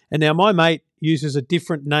 And now my mate uses a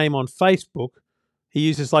different name on Facebook. He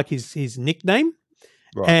uses like his nickname.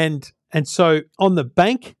 Right. And so on the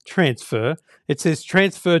bank transfer, it says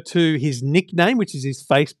transfer to his nickname, which is his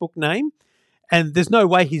Facebook name. And there's no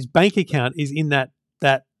way his bank account is in that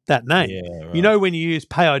name. Yeah, right. When you use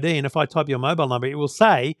Pay ID, and if I type your mobile number, it will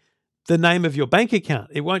say the name of your bank account.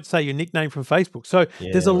 It won't say your nickname from Facebook. So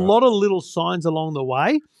there's a lot of little signs along the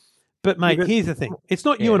way. But, mate, here's the thing. It's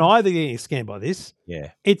not you and I that are getting scammed by this.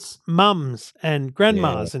 Yeah. It's mums and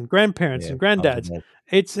grandmas and grandparents and granddads.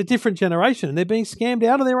 It's a different generation, and they're being scammed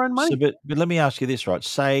out of their own money. So, but let me ask you this, right?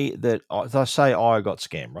 Say that I got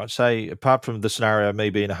scammed, right? Say, apart from the scenario of me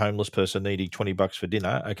being a homeless person needing $20 for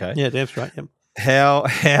dinner, okay. Yeah, that's right. Yep.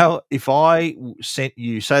 How if I sent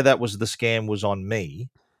you, say that was the scam was on me,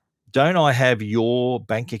 don't I have your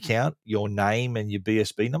bank account, your name, and your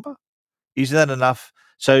BSB number? Is that enough?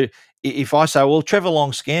 So if I say, well, Trevor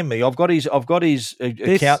Long scammed me, I've got his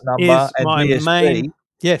account number and BSB.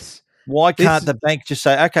 Yes. Why can't the bank just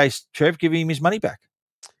say, okay, Trev, give him his money back?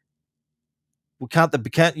 Well,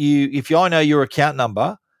 can't you? If I know your account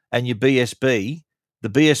number and your BSB, the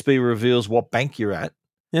BSB reveals what bank you're at.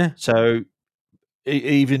 Yeah. So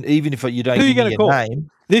even if you don't give me your call? Name,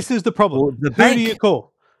 this is the problem. Well, who do you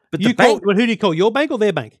call? But who do you call? Your bank or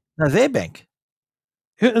their bank? No, their bank.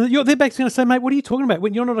 Their bank's going to say, mate, what are you talking about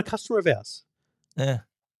when you're not a customer of ours? Yeah.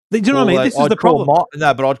 Do you know what I mean? This is the problem.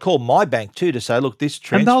 But I'd call my bank too to say, look, this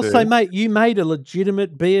transfer. And they'll say, mate, you made a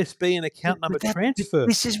legitimate BSB and account number transfer.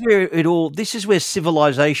 This is where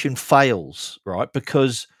civilization fails, right?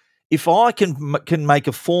 Because if I can make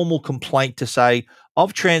a formal complaint to say,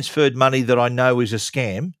 I've transferred money that I know is a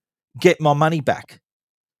scam, get my money back,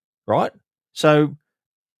 right? So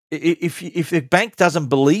if the bank doesn't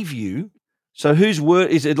believe you, so whose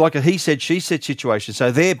word is it? Like a he said, she said situation.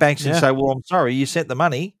 So their banks can say, well, I'm sorry, you sent the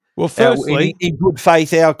money. Well, firstly, in good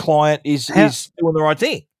faith, our client is doing the right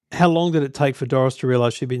thing. How long did it take for Doris to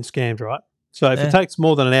realise she'd been scammed, right? So if it takes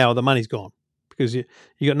more than an hour, the money's gone because you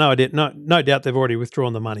got no idea. No doubt they've already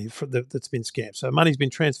withdrawn the money that's been scammed. So money's been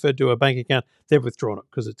transferred to a bank account. They've withdrawn it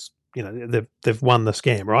because it's they've won the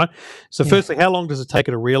scam, right? So firstly, how long does it take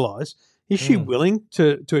her to realise? Is she willing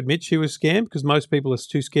to admit she was scammed? Because most people are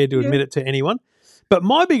too scared to admit it to anyone. But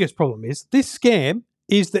my biggest problem is this scam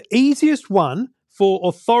is the easiest one for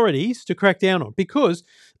authorities to crack down on because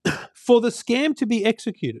for the scam to be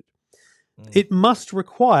executed, it must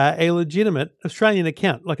require a legitimate Australian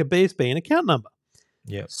account, like a BSB and account number.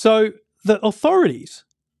 Yeah. So the authorities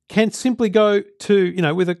can simply go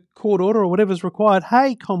to, with a court order or whatever's required,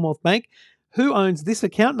 hey, Commonwealth Bank, who owns this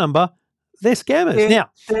account number? They're scammers. Now,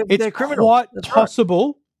 it's They're criminals. quite That's right.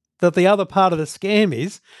 possible that the other part of the scam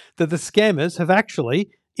is that the scammers have actually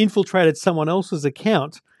infiltrated someone else's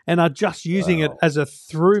account and are just using it as a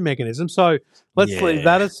through mechanism. So let's leave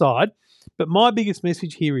that aside. But my biggest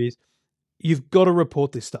message here is you've got to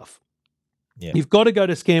report this stuff. Yeah. You've got to go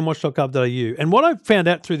to scamwatch.gov.au. And what I found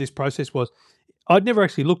out through this process was I'd never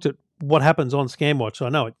actually looked at what happens on Scamwatch. I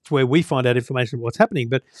know it's where we find out information of what's happening.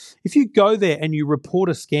 But if you go there and you report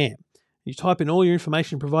a scam, you type in all your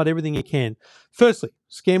information, provide everything you can. Firstly,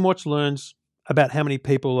 Scamwatch learns about how many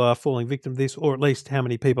people are falling victim to this, or at least how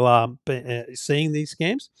many people are seeing these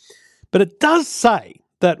scams. But it does say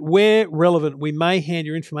that where relevant, we may hand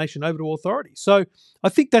your information over to authorities. So I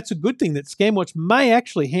think that's a good thing, that Scamwatch may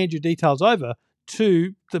actually hand your details over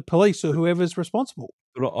to the police or whoever's responsible.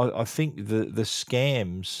 But I think the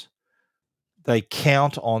scams, they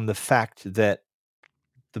count on the fact that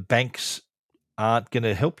the banks aren't going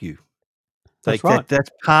to help you. That's right.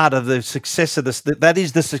 That's part of the success of this. That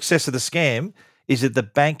is the success of the scam, is that the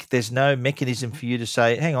bank, there's no mechanism for you to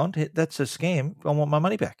say, hang on, that's a scam. I want my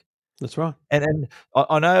money back. That's right. And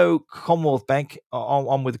I know Commonwealth Bank,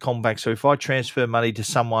 I'm with the Commonwealth Bank. So if I transfer money to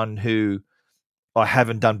someone who I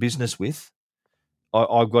haven't done business with,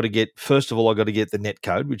 I've got to get, first of all, I've got to get the net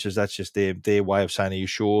code, that's just their way of saying, are you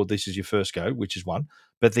sure this is your first go, which is one.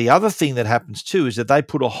 But the other thing that happens too is that they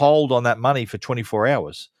put a hold on that money for 24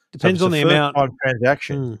 hours. Depends on the amount. First time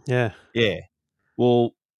transaction. Yeah. Yeah.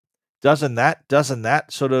 Well, doesn't that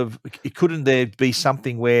sort of, couldn't there be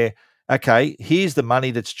something where, okay, here's the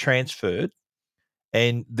money that's transferred,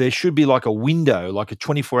 and there should be like a window, like a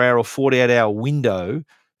 24-hour or 48-hour window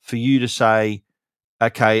for you to say,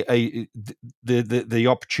 okay, the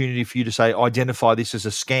opportunity for you to say, identify this as a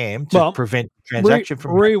scam to prevent the transaction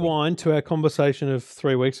from happening. Rewind to our conversation of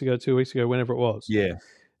 3 weeks ago, 2 weeks ago, whenever it was. Yeah.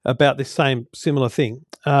 About this same similar thing,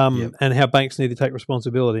 and how banks need to take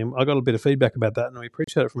responsibility. And I got a bit of feedback about that, and we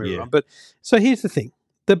appreciate it from everyone. But so here's the thing.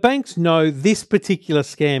 The banks know this particular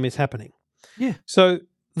scam is happening. Yeah. So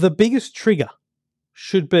the biggest trigger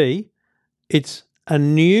should be it's a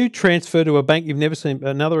new transfer to a bank you've never seen,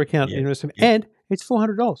 another account you've never seen, and it's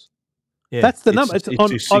 $400. Yeah. That's the number. It's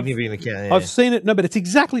a significant account. Yeah. I've seen it. No, but it's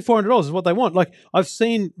exactly $400 is what they want. Like, I've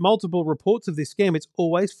seen multiple reports of this scam. It's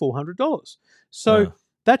always $400. So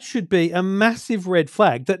that should be a massive red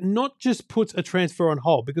flag that not just puts a transfer on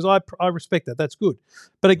hold, because I respect that. That's good.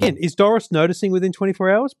 But again, is Doris noticing within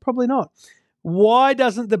 24 hours? Probably not. Why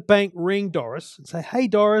doesn't the bank ring Doris and say, hey,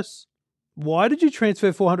 Doris, why did you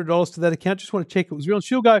transfer $400 to that account? Just want to check it was real. And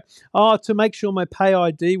she'll go, to make sure my pay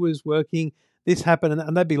ID was working, this happened.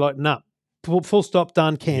 And they'd be like, nah, full stop,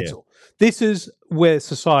 done, cancel. Yeah. This is where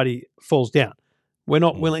society falls down. We're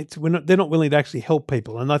not willing to, they're not willing to actually help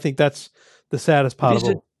people. And I think that's the saddest part of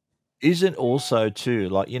all. Isn't also too,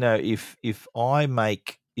 like, if I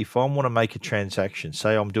want to make a transaction,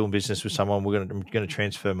 say I'm doing business with someone, I'm going to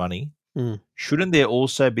transfer money. Shouldn't there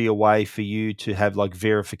also be a way for you to have like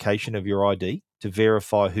verification of your ID to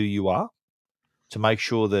verify who you are, to make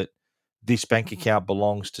sure that this bank account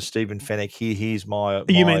belongs to Stephen Fenech? Here's my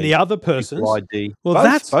you mean the other person's ID? Well,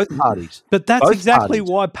 both parties. But that's both exactly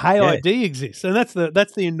parties. why Pay ID exists, and that's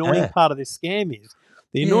the annoying part of this scam is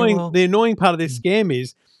the annoying part of this scam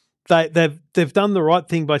is they've done the right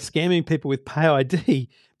thing by scamming people with Pay ID,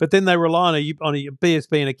 but then they rely on a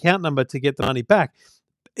BSB and account number to get the money back.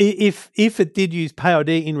 If it did use Pay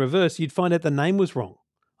ID in reverse, you'd find out the name was wrong.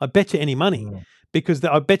 I bet you any money, because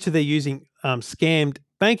I bet you they're using scammed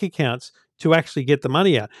bank accounts to actually get the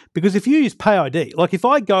money out. Because if you use Pay ID, like if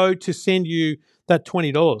I go to send you that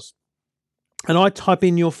 $20 and I type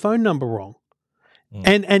in your phone number wrong,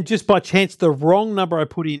 and just by chance the wrong number I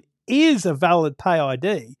put in is a valid Pay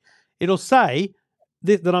ID, it'll say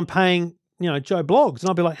that I'm paying Joe Bloggs, and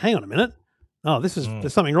I'll be like, hang on a minute. Oh,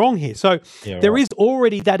 there's something wrong here. So there is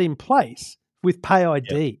already that in place with Pay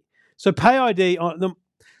ID. Yep. So Pay ID,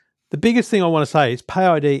 the biggest thing I want to say is Pay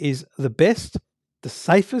ID is the best, the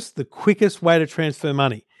safest, the quickest way to transfer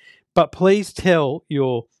money. But please tell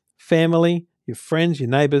your family, your friends, your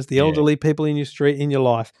neighbours, the elderly people in your street, in your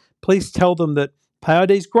life, please tell them that Pay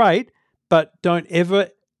ID is great, but don't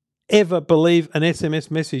ever believe an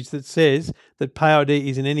SMS message that says that Pay ID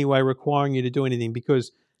is in any way requiring you to do anything,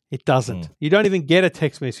 because it doesn't. You don't even get a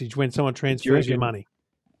text message when someone transfers your money.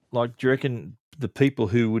 Like, do you reckon the people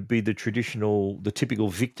who would be the typical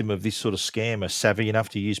victim of this sort of scam are savvy enough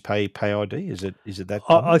to use Pay ID? Is it that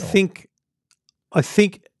common? I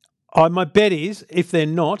think my bet is, if they're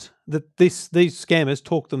not, that these scammers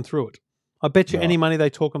talk them through it. I bet you any money they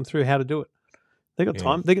talk them through how to do it. They got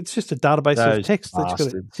time. It's just a database of text. That's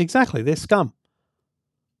got it. Exactly. They're scum.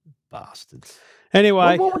 Bastards.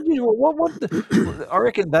 Anyway, I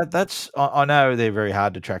reckon that's. I know they're very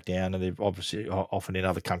hard to track down, and they're obviously often in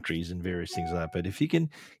other countries and various things like that. But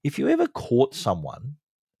if you ever caught someone,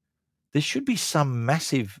 there should be some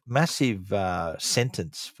massive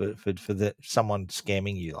sentence for someone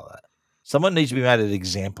scamming you like that. Someone needs to be made an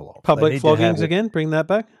example of. Public floggings again. Bring that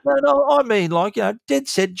back. No. I mean, dead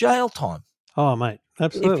set jail time. Oh, mate,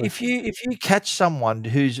 absolutely. If you catch someone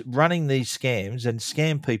who's running these scams and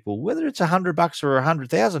scam people, whether it's $100 or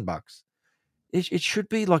 $100,000, it should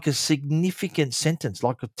be like a significant sentence,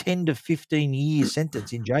 like a 10 to 15 year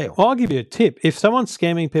sentence in jail. I'll give you a tip. If someone's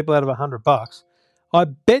scamming people out of $100, I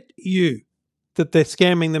bet you that they're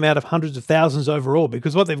scamming them out of hundreds of thousands overall,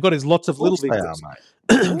 because what they've got is lots of little victims.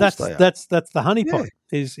 That's the honeypot.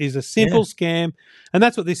 Is a simple scam, and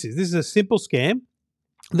that's what this is. This is a simple scam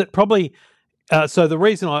that probably. So the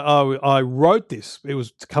reason I wrote this, it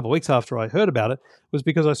was a couple of weeks after I heard about it, was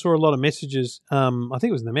because I saw a lot of messages. I think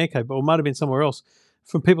it was in the Mayor but it might have been somewhere else,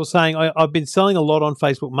 from people saying I've been selling a lot on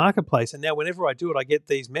Facebook Marketplace, and now whenever I do it, I get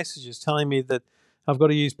these messages telling me that I've got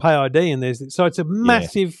to use Pay ID, and so it's a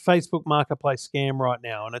massive Facebook Marketplace scam right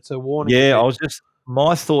now, and it's a warning. Yeah,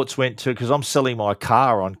 my thoughts went to, because I'm selling my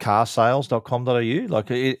car on carsales.com.au.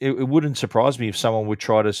 Like it wouldn't surprise me if someone would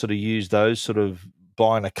try to sort of use those sort of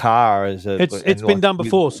buying a car as a. It's been done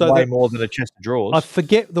before, so way more than a chest of drawers. I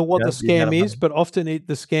forget what the scam is, but often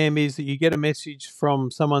the scam is that you get a message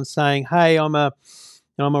from someone saying, "Hey, I'm a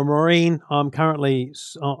Marine. I'm currently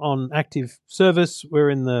on active service.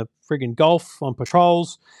 We're in the friggin' Gulf on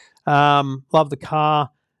patrols. Love the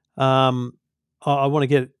car. I want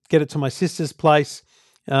to get it to my sister's place.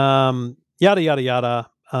 Yada yada yada.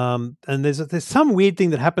 And there's some weird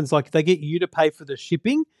thing that happens, like they get you to pay for the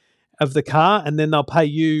shipping of the car, and then they'll pay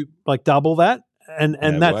you like double that. And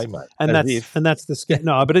that's the scam.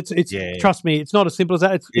 No, but it's trust me, it's not as simple as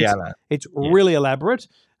that. It's really elaborate.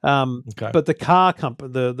 But the car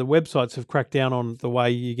company, the websites have cracked down on the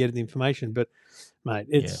way you get the information. But mate,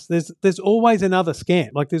 there's always another scam.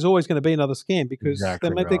 Like there's always going to be another scam, because they're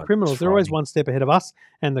criminals. They're always one step ahead of us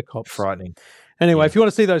and the cops. Frightening. Anyway, if you want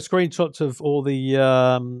to see those screenshots of all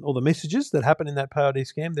the messages that happen in that POD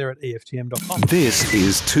scam, they're at EFTM.com. This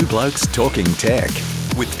is Two Blokes Talking Tech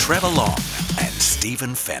with Trevor Long and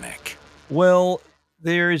Stephen Fennick. Well,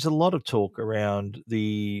 there is a lot of talk around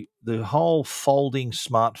the whole folding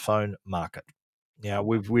smartphone market. Now,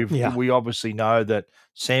 we obviously know that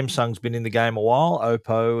Samsung's been in the game a while,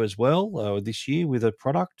 Oppo as well this year with a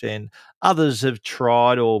product, and others have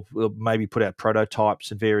tried or maybe put out prototypes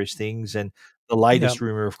and various things. And the latest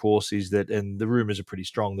rumor, of course, is that, and the rumors are pretty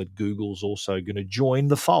strong, that Google's also going to join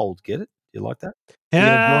the fold. Get it? You like that?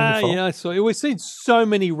 Yeah. So we've seen so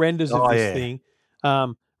many renders of this thing.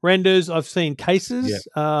 Renders, I've seen cases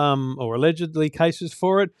or allegedly cases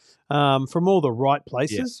for it from all the right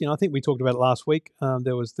places. I think we talked about it last week.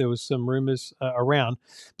 There was some rumors around,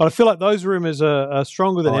 but I feel like those rumors are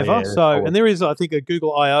stronger than ever. And there is, I think, a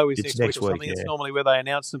Google I/O is next week or something. It's normally where they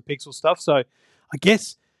announce some Pixel stuff. So I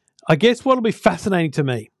guess what'll be fascinating to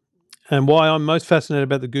me, and why I'm most fascinated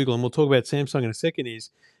about the Google, and we'll talk about Samsung in a second, is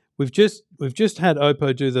we've just had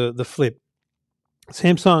Oppo do the flip.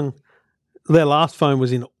 Samsung, their last phone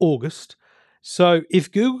was in August. So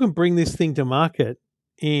if Google can bring this thing to market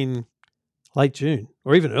in late June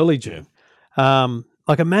or even early June,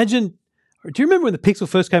 like imagine, do you remember when the Pixel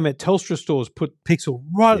first came out, Telstra stores put Pixel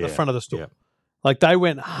right at the front of the store? Yeah. Like they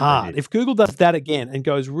went hard. If Google does that again and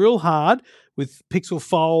goes real hard with Pixel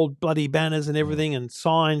Fold, bloody banners and everything and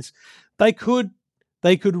signs, they could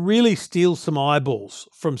really steal some eyeballs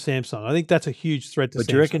from Samsung. I think that's a huge threat to Samsung. But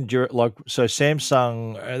do you reckon, so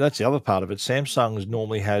Samsung, that's the other part of it. Samsung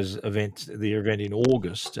normally has the event in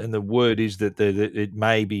August, and the word is that it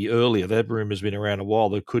may be earlier. That rumor's been around a while.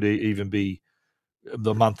 That could even be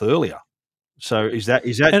the month earlier. So is that do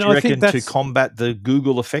you reckon, to combat the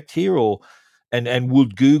Google effect here, and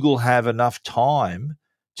would Google have enough time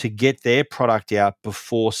to get their product out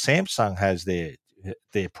before Samsung has their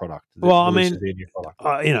product? Well, I mean,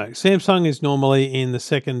 Samsung is normally in the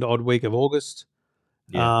second odd week of August.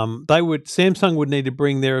 Samsung would need to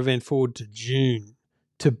bring their event forward to June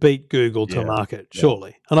to beat Google to market,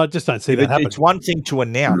 surely. And I just don't see that happening. It's one thing to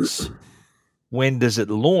announce. When does it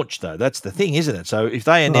launch, though? That's the thing, isn't it? So if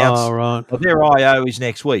they announce their I/O is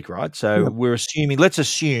next week, right? So let's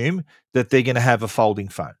assume that they're going to have a folding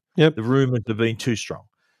phone. Yep. The rumors have been too strong.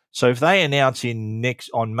 So if they announce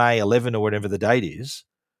on May 11 or whatever the date is,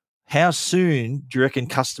 how soon do you reckon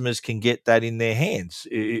customers can get that in their hands?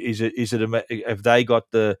 Have they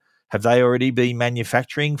got have they already been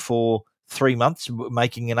manufacturing for 3 months,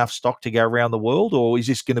 making enough stock to go around the world, or is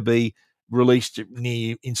this going to be released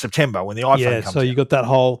in September when the iPhone comes so out? you got that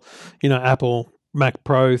whole, Apple Mac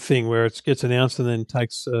Pro thing where it gets announced and then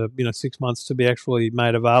takes 6 months to be actually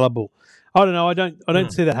made available. I don't know. I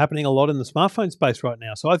don't see that happening a lot in the smartphone space right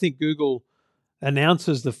now. So I think Google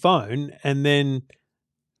announces the phone and then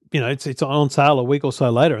it's on sale a week or so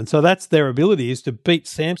later, and so that's their ability, is to beat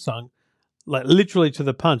Samsung like literally to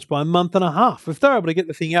the punch by a month and a half. If they're able to get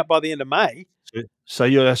the thing out by the end of May, so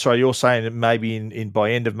you're saying that maybe in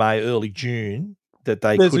by end of May, early June, that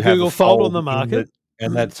they there's could a have Google a Fold fold on the market,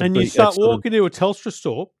 and you start walking into a Telstra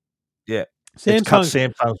store. Yeah, it's cut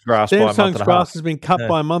Samsung's grass by a month and a half. Has been cut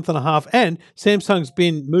by a month and a half, and Samsung's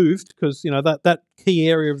been moved because that key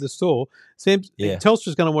area of the store.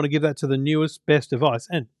 Telstra's going to want to give that to the newest, best device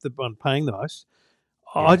and the one paying the most.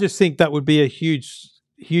 Yeah. I just think that would be a huge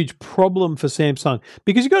problem for Samsung,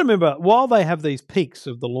 because you've got to remember, while they have these peaks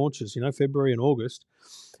of the launches, February and August,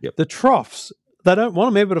 the troughs, they don't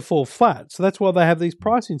want them ever to fall flat. So that's why they have these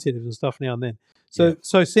price incentives and stuff now and then. So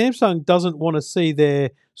Samsung doesn't want to see their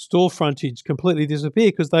store frontage completely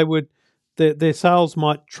disappear, because their sales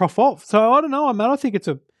might trough off. So I don't know, man. I think it's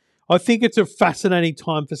a fascinating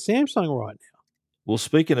time for Samsung right now. Well,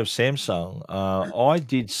 speaking of Samsung, I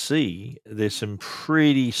did see there's some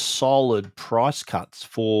pretty solid price cuts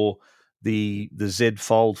for the Z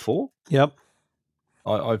Fold 4. Yep.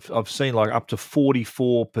 I've seen like up to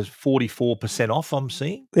 44% off. I'm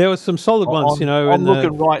seeing there were some solid ones. I'm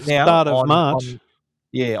looking right now start of March.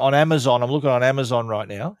 On Amazon. I'm looking on Amazon right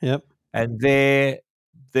now. Yep. And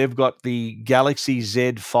they've got the Galaxy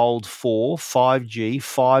Z Fold 4 5G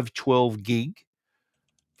 512 gig,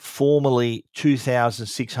 formerly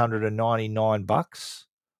 $2,699.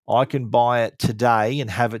 I can buy it today and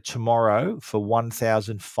have it tomorrow for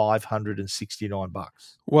 $1,569.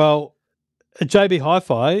 Well, at JB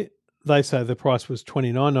Hi-Fi, they say the price was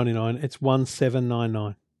 $29.99. It's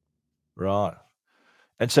 $1,799. Right.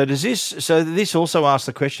 And so this also asks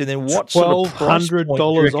the question then, what sort of price point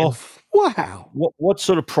 $1,200 off? Wow. What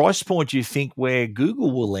sort of price point do you think where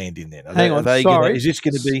Google will land in then? Hang on, is this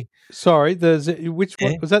going to be? Sorry, which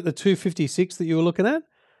one was that? The 256 that you were looking at?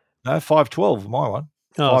 No, 512. My one.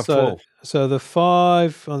 Oh, 512. So the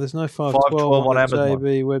 5. Oh, there's no 512 on Amazon.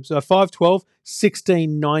 JB website. 512,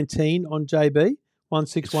 1619 on JB.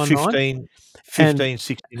 1619.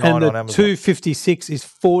 1569 on Amazon. 256 is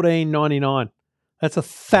 $14.99. That's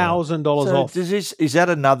 $1,000 off. Is that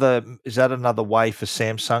another way for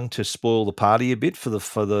Samsung to spoil the party a bit for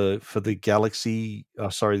the Galaxy? The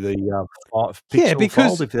Pixel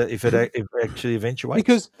Fold if it actually eventuates?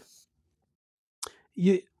 Because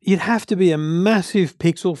you'd have to be a massive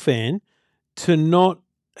Pixel fan to not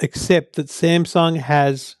accept that Samsung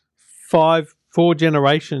has 4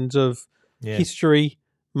 generations of history,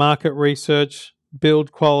 market research,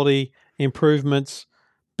 build quality improvements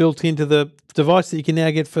built into the device that you can now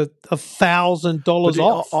get for $1,000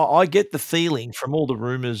 off. I get the feeling from all the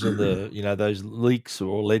rumors and the those leaks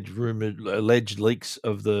or alleged leaks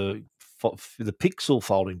of the Pixel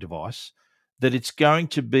folding device, that it's going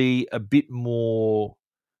to be a bit more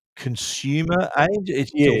consumer aimed.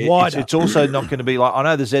 It's also not going to be like, I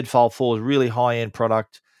know the Z Fold 4 is a really high end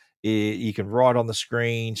product. You can write on the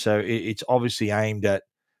screen, so it's obviously aimed at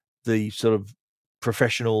the sort of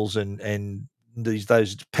professionals and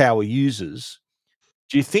those power users.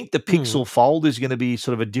 Do you think the Pixel Fold is going to be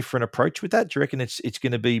sort of a different approach with that? Do you reckon it's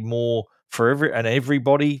going to be more for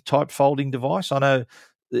everybody type folding device? I know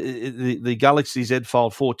the Galaxy Z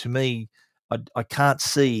Fold 4, to me, I can't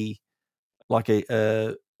see like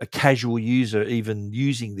a casual user even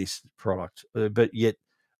using this product, but yet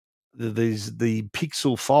the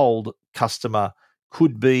Pixel Fold customer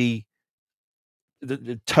could be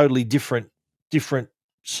the totally different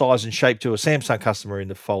size and shape to a Samsung customer in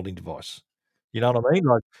the folding device. You know what I mean?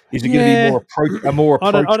 Like, is it going to be a more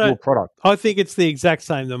approachable product? I think it's the exact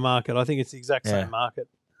same market. I think it's the exact same market.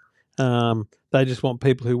 They just want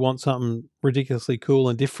people who want something ridiculously cool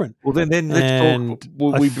and different. Well, then let's talk.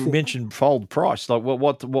 We mentioned fold price. Like,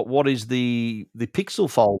 what is the Pixel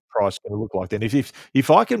Fold price going to look like then?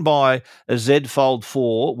 If I can buy a Z Fold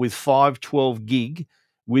 4 with 512 gig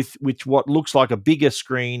with what looks like a bigger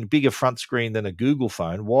front screen than a Google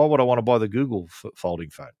phone, why would I want to buy the Google folding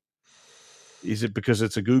phone? Is it because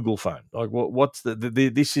it's a Google phone? Like, what's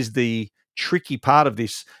this is the tricky part of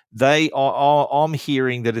this. I'm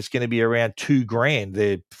hearing that it's going to be around $2,000,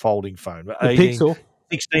 their folding phone. The Pixel,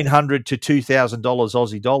 $1,600 to $2,000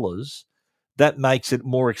 Aussie dollars. That makes it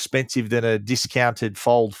more expensive than a discounted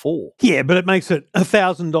Fold 4. Yeah, but it makes it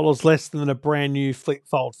 $1,000 less than a brand new Flip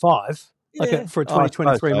Fold 5. for a I suppose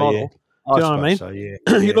 2023 so, model. I Do you know what I mean? suppose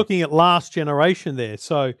so, yeah. You're looking at last generation there.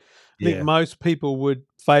 So I think most people would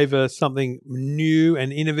favour something new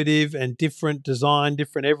and innovative and different design,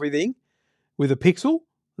 different everything with a Pixel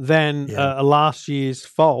than a last year's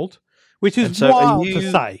Fold, which is so wild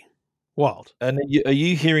to say. Wild. And are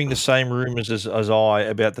you hearing the same rumours as I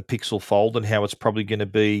about the Pixel Fold and how it's probably going to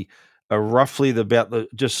be roughly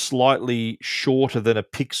just slightly shorter than a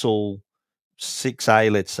Pixel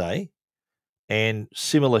 6a, let's say, and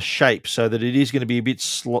similar shape, so that it is going to be a bit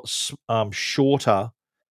shorter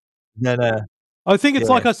than a. I think it's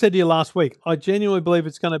like I said to you last week. I genuinely believe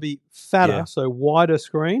it's going to be fatter, so wider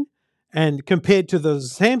screen, and compared to the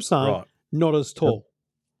Samsung, not as tall.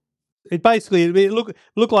 It basically it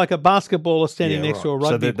look like a basketballer standing next to a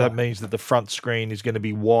rugby player. So that means that the front screen is going to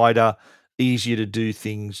be wider, easier to do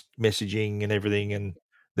things, messaging and everything, and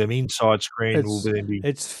the inside screen will then be.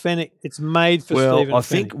 It's Fennec. It's made for Well, Stephen. I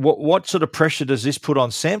think what sort of pressure does this put on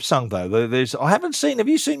Samsung though? I haven't seen. Have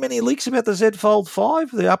you seen many leaks about the Z Fold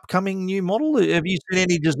 5, the upcoming new model? Have you seen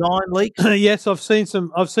any design leaks? Yes, I've seen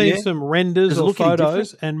some. I've seen some renders or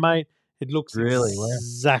photos, and mate, it looks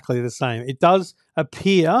exactly the same. It does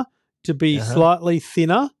appear to be slightly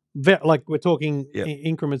thinner, like we're talking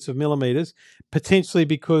increments of millimeters, potentially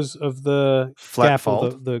because of the flat gap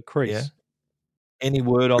fold. or the crease. Yeah. Any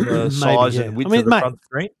word on the size and width of the front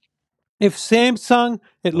screen? If Samsung,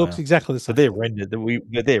 it looks exactly the same. But they're rendered.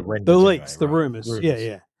 They're rendered. The leaks, anyway, the rumours.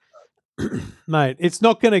 Yeah. Mate, it's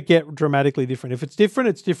not going to get dramatically different. If it's different,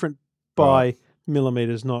 it's different by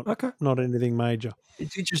millimeters, not anything major.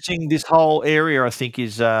 It's interesting. This whole area, I think,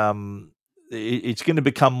 is it's going to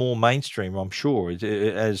become more mainstream. I'm sure.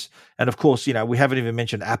 And of course, we haven't even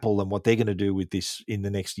mentioned Apple and what they're going to do with this in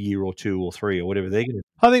the next year or 2 or 3 or whatever they're going to do.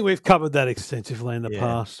 I think we've covered that extensively in the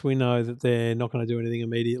past. We know that they're not going to do anything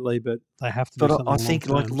immediately, but they have to do something long-term. But I think,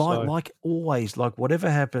 like always, like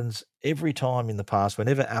whatever happens every time in the past,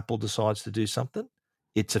 whenever Apple decides to do something,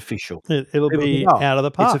 it's official. It'll be out of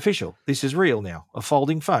the park. It's official. This is real now. A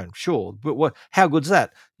folding phone, sure. But how good's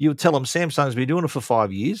that? You tell them Samsung's been doing it for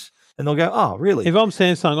 5 years, and they'll go, oh, really? If I'm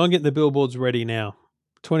Samsung, I'm getting the billboards ready now.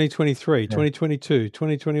 2023, 2022,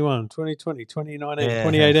 2021, 2020, 2019,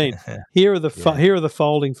 2018. Here are the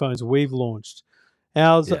folding phones we've launched.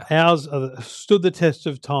 Ours stood the test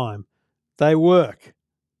of time. They work.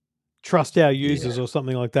 Trust our users or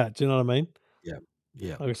something like that. Do you know what I mean?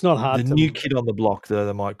 Yeah. Like, it's not hard. The new kid on the block, though,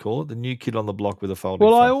 they might call it. The new kid on the block with a folding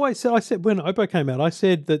phone. Well, I said when Oppo came out, I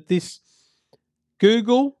said that this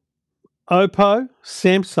Google, Oppo,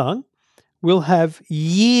 Samsung will have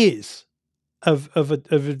years of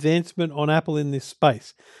advancement on Apple in this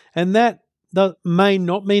space. And that may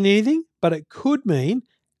not mean anything, but it could mean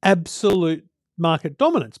absolute market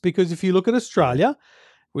dominance. Because if you look at Australia,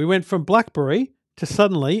 we went from BlackBerry to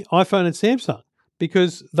suddenly iPhone and Samsung,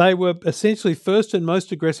 because they were essentially first and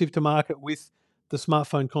most aggressive to market with the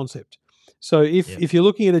smartphone concept. So if you're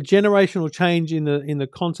looking at a generational change in the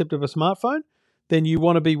concept of a smartphone, then you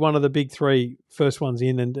want to be one of the big 3 first ones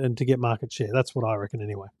in and to get market share. That's what I reckon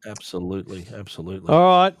anyway. Absolutely. All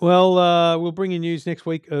right. Well, we'll bring you news next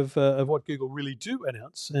week of what Google really do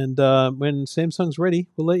announce. And when Samsung's ready,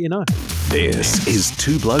 we'll let you know. This is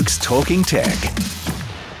Two Blokes Talking Tech.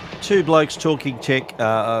 Two Blokes Talking Tech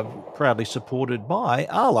proudly supported by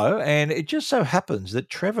Arlo. And it just so happens that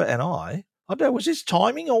Trevor and I don't know, was this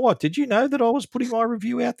timing or what? Did you know that I was putting my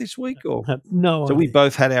review out this week? Or no. So we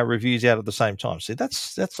both had our reviews out at the same time. See,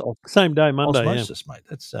 that's same day, Monday. Osmosis, mate.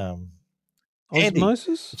 That's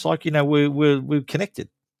osmosis. It's like we're connected.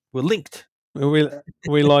 We're linked. We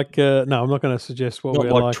like. No, I'm not going to suggest what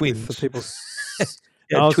we're like twins. For people.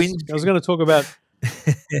 Twins. I was going to talk about.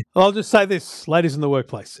 I'll just say this, ladies in the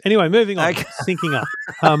workplace. Anyway, moving on. Okay. Syncing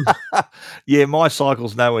up. Yeah, my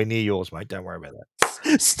cycle's nowhere near yours, mate. Don't worry about that.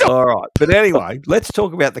 Stop. All right. But anyway, let's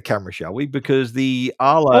talk about the camera, shall we? Because the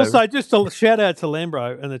Arlo... Also, just a shout out to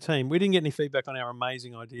Lambro and the team. We didn't get any feedback on our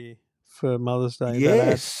amazing idea for Mother's Day.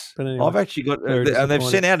 Yes. But anyway, I've actually got... and they've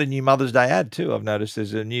sent out a new Mother's Day ad too. I've noticed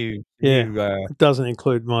there's a new... it doesn't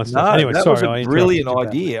include my stuff. No, anyway, that sorry. was a brilliant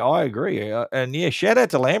idea. I agree. And shout out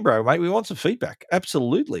to Lambro, mate. We want some feedback.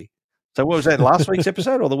 Absolutely. So what was that, last week's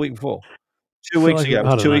episode or the week before? 2 weeks ago. It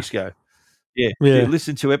was 2 weeks ago. Yeah.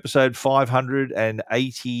 Listen to episode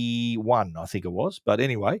 581, I think it was. But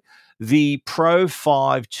anyway, the Pro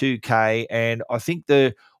 5 2K, and I think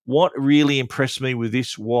what really impressed me with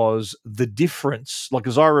this was the difference. Like,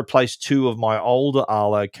 as I replaced 2 of my older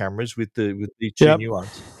Arlo cameras with the 2 new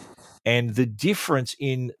ones, and the difference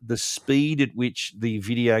in the speed at which the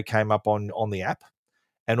video came up on the app,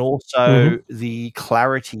 and also the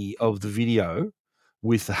clarity of the video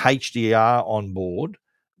with the HDR on board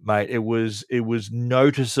mate, it was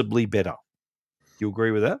noticeably better. You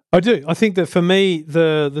agree with that? I do. I think that for me,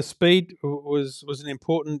 the speed was an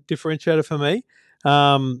important differentiator for me.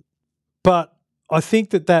 But I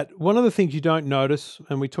think that one of the things you don't notice,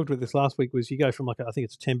 and we talked about this last week, was you go from I think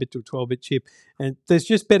it's a 10-bit to a 12-bit chip, and there's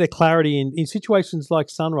just better clarity in situations like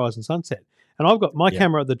sunrise and sunset. And I've got my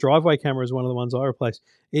camera, the driveway camera is one of the ones I replaced.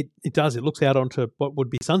 It looks out onto what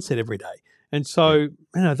would be sunset every day. And so,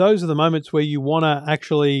 those are the moments where you want to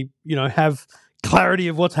actually, have clarity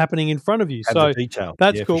of what's happening in front of you. Have so the detail.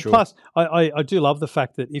 that's cool. Sure. Plus, I do love the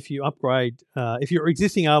fact that if you upgrade, if you're an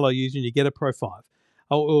existing Arlo user and you get a Pro 5,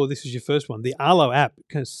 this is your first one, the Arlo app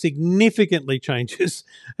significantly changes.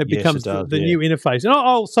 It becomes does, the new interface. And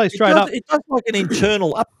I'll say straight up. It does like an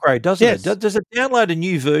internal upgrade, doesn't it? Does it download a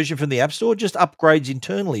new version from the App Store? It just upgrades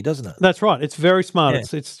internally, doesn't it? That's right. It's very smart.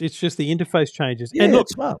 Yeah. It's just the interface changes. Yeah, and look,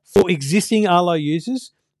 it's smart. For existing Arlo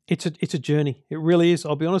users, it's a journey. It really is.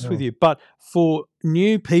 I'll be honest with you. But for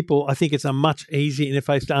new people, I think it's a much easier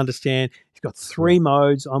interface to understand. You've got 3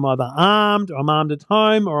 modes. I'm either armed, I'm armed at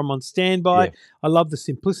home, or I'm on standby. Yeah. I love the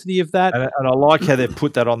simplicity of that. And I like how they've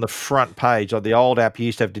put that on the front page. Like the old app, you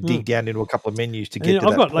used to have to dig down into a couple of menus to get to that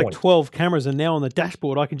I've got point. like 12 cameras, and now on the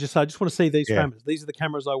dashboard, I can just say, I just want to see these cameras. These are the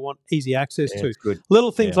cameras I want easy access to. Good.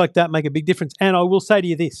 Little things like that make a big difference. And I will say to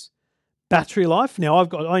you this. Battery life. Now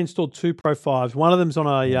I installed 2 Pro 5s. One of them's on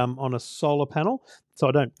a solar panel, so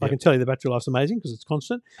I can tell you the battery life's amazing because it's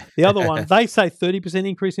constant. The other one, they say 30%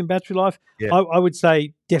 increase in battery life. Yeah. I would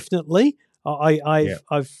say definitely.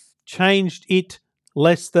 I've changed it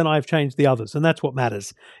less than I've changed the others, and that's what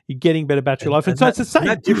matters. You're getting better battery life, and so it's the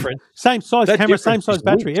same. Same size camera, same size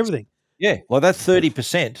battery, everything. Yeah, well, that's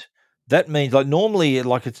 30%. That means it's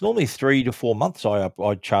normally 3 to 4 months.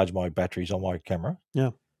 I charge my batteries on my camera.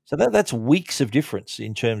 Yeah. So that's weeks of difference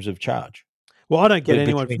in terms of charge. Well, I don't get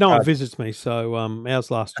anyone. No one visits me, so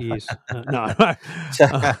ours last years. No.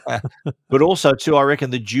 But also too, I reckon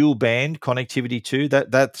the dual band connectivity too.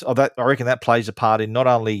 I reckon that plays a part in not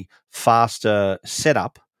only faster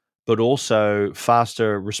setup, but also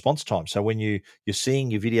faster response time. So when you're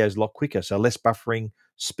seeing your videos a lot quicker, so less buffering,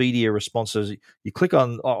 speedier responses. I click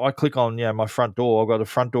on my front door. I've got a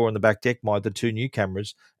front door and the back deck, the 2 new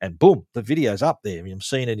cameras, and boom, the video's up there. I'm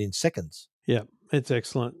seeing it in seconds. Yeah, it's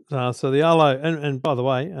excellent. So the Arlo, and by the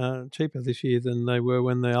way, cheaper this year than they were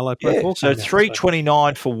when the Arlo Pro 4 came out. So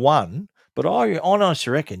 $329 for one. But I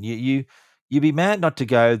honestly reckon you'd be mad not to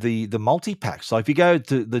go the multi-pack. So if you go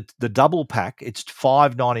to the double pack, it's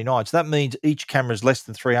 $599. So that means each camera is less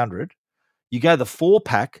than $300. You go the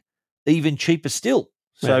 4-pack, even cheaper still.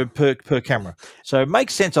 So per camera. So it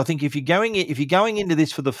makes sense. I think if you're going into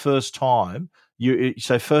this for the first time,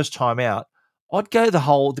 first time out, I'd go the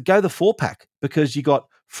 4-pack because you got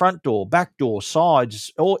front door, back door,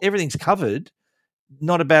 sides, everything's covered.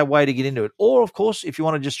 Not a bad way to get into it. Or of course, if you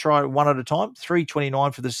want to just try one at a time,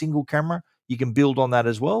 $329 for the single camera, you can build on that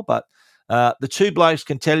as well. But the 2 blokes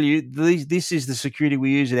can tell you this is the security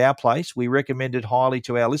we use at our place. We recommend it highly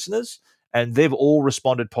to our listeners. And they've all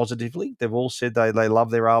responded positively. They've all said they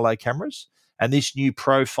love their Arlo cameras. And this new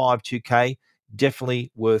Pro 5 2K,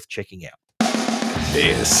 definitely worth checking out.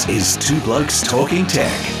 This is 2 Blokes Talking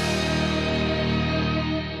Tech.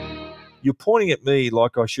 You're pointing at me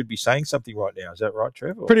like I should be saying something right now. Is that right,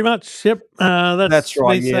 Trevor? Pretty much, yep. That's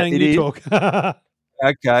right. Me saying you talk.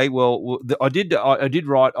 Okay, well, I did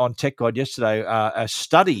write on Tech Guide yesterday a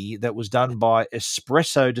study that was done by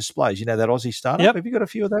Espresso Displays. You know that Aussie startup? Yep. Have you got a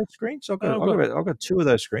few of those screens? I've got 2 of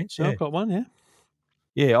those screens. Yeah. I've got one, yeah.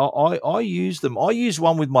 Yeah, I use them. I use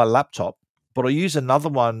one with my laptop, but I use another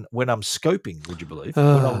one when I'm scoping, would you believe?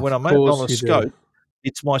 When I'm on a scope,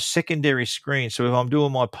 it's my secondary screen. So if I'm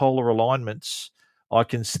doing my polar alignments,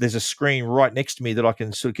 there's a screen right next to me that I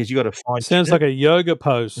can – because you got to find – Sounds like a yoga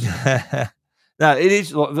pose. No, it is.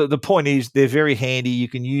 The point is they're very handy. You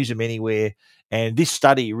can use them anywhere. And this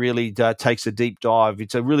study really takes a deep dive.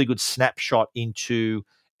 It's a really good snapshot into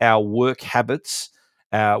our work habits,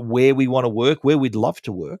 where we want to work, where we'd love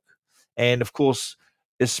to work. And, of course,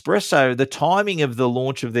 Espresso, the timing of the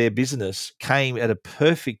launch of their business came at a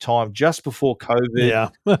perfect time just before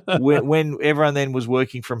COVID, when everyone then was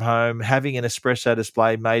working from home. Having an Espresso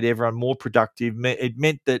display made everyone more productive. It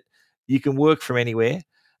meant that you can work from anywhere.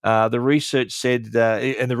 The research said,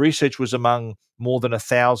 and the research was among more than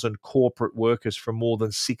 1,000 corporate workers from more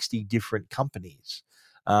than 60 different companies.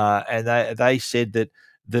 And they said that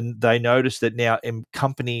they noticed that now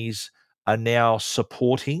companies are now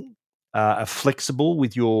supporting, are flexible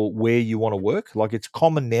with where you want to work. Like it's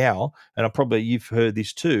common now, and you've heard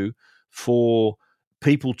this too, for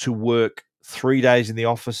people to work 3 days in the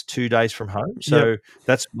office, 2 days from home. So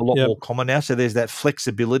that's a lot more common now. So there's that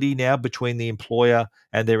flexibility now between the employer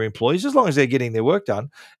and their employees, as long as they're getting their work done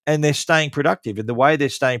and they're staying productive. And the way they're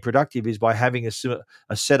staying productive is by having a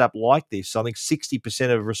setup like this. I think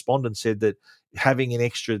 60% of respondents said that having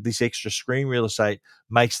this extra screen real estate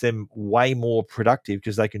makes them way more productive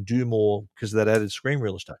because they can do more because of that added screen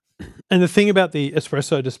real estate. And the thing about the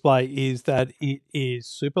espresso display is that it is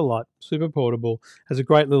super light, super portable, has a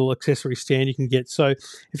great little accessory stand you can get. So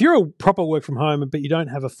if you're a proper work from home, but you don't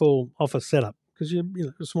have a full office setup because you're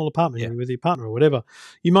a small apartment with your partner or whatever,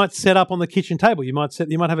 you might set up on the kitchen table. You might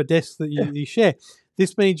have a desk that you share.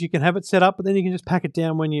 This means you can have it set up, but then you can just pack it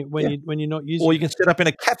down when you're not using it. Or you can set up in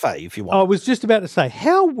a cafe if you want. I was just about to say,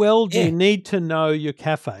 how well do you need to know your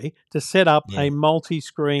cafe to set up a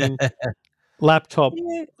multi-screen laptop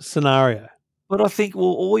scenario? But I think,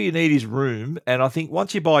 all you need is room. And I think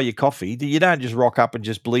once you buy your coffee, you don't just rock up and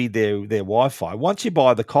just bleed their Wi-Fi. Once you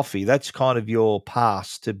buy the coffee, that's kind of your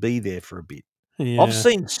pass to be there for a bit. Yeah. I've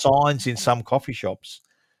seen signs in some coffee shops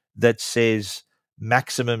that says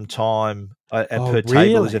maximum time per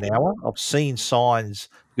table is an hour. I've seen signs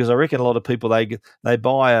because I reckon a lot of people, they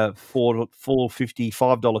buy a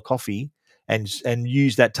 $4.50 coffee and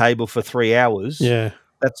use that table for 3 hours. Yeah.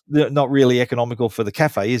 That's not really economical for the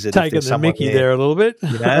cafe, is it? Taking the mickey there a little bit.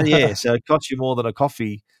 So it costs you more than a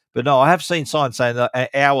coffee. But no, I have seen signs saying an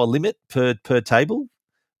hour limit per table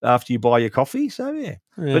after you buy your coffee. So,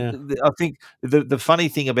 But I think the funny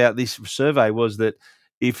thing about this survey was that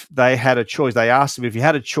if they had a choice, they asked them if you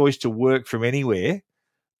had a choice to work from anywhere,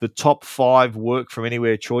 the top 5 work from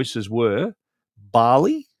anywhere choices were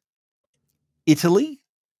Bali, Italy,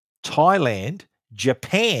 Thailand,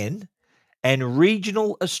 Japan, and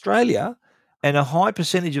regional Australia, and a high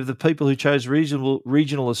percentage of the people who chose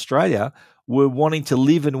regional Australia were wanting to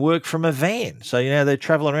live and work from a van. So, they're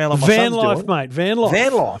traveling around like my son's doing. Van life, mate. Van life.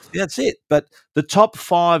 Van life. That's it. But the top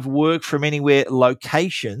 5 work from anywhere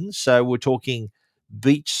locations, so we're talking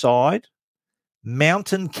beachside,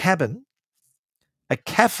 mountain cabin, a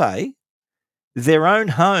cafe, their own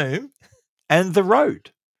home, and the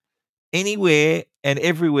road. Anywhere and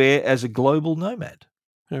everywhere as a global nomad.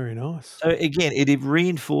 Very nice. So again, it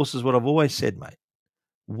reinforces what I've always said, mate.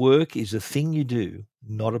 Work is a thing you do,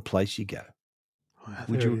 not a place you go. Wow,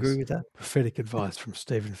 would you agree with that? Prophetic advice from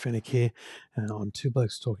Stephen Fennick here on Two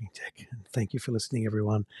Blokes Talking Tech. And thank you for listening,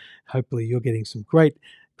 everyone. Hopefully you're getting some great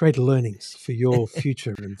learnings for your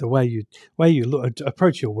future and the way you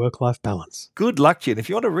approach your work-life balance. Good luck to you. And if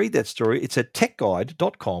you want to read that story, it's at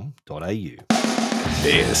techguide.com.au.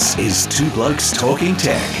 This is Two Blokes Talking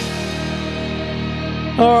Tech.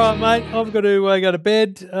 All right, mate. I've got to go to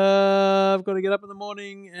bed. I've got to get up in the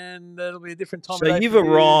morning, and it'll be a different time. So you've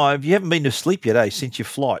arrived. You haven't been to sleep yet, since your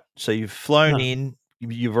flight. So you've flown in.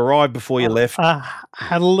 You've arrived before you left.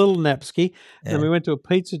 Had a little napski, and we went to a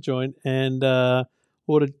pizza joint and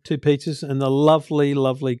ordered 2 pizzas. And the lovely,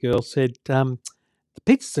 lovely girl said, "The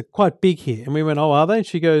pizzas are quite big here." And we went, "Oh, are they?" And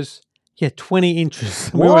she goes, "Yeah, 20 inches."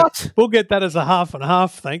 And what? We went, "We'll get that as a half and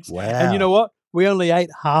half, thanks." Wow. And you know what? We only ate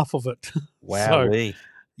half of it. Wow.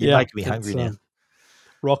 You're making me hungry now.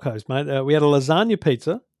 Rocco's, mate. We had a lasagna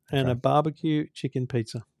pizza and a barbecue chicken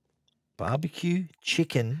pizza. Barbecue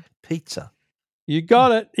chicken pizza. You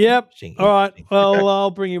got it. Yep. All right. Well, I'll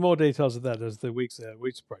bring you more details of that as the weeks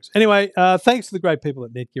approach. Anyway, thanks to the great people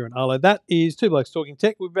at Netgear and Arlo. That is Two Blokes Talking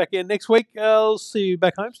Tech. We'll be back in next week. I'll see you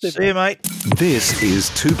back home, Steve. See you, mate. This is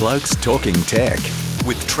Two Blokes Talking Tech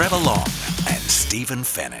with Trevor Long and Stephen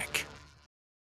Fennick.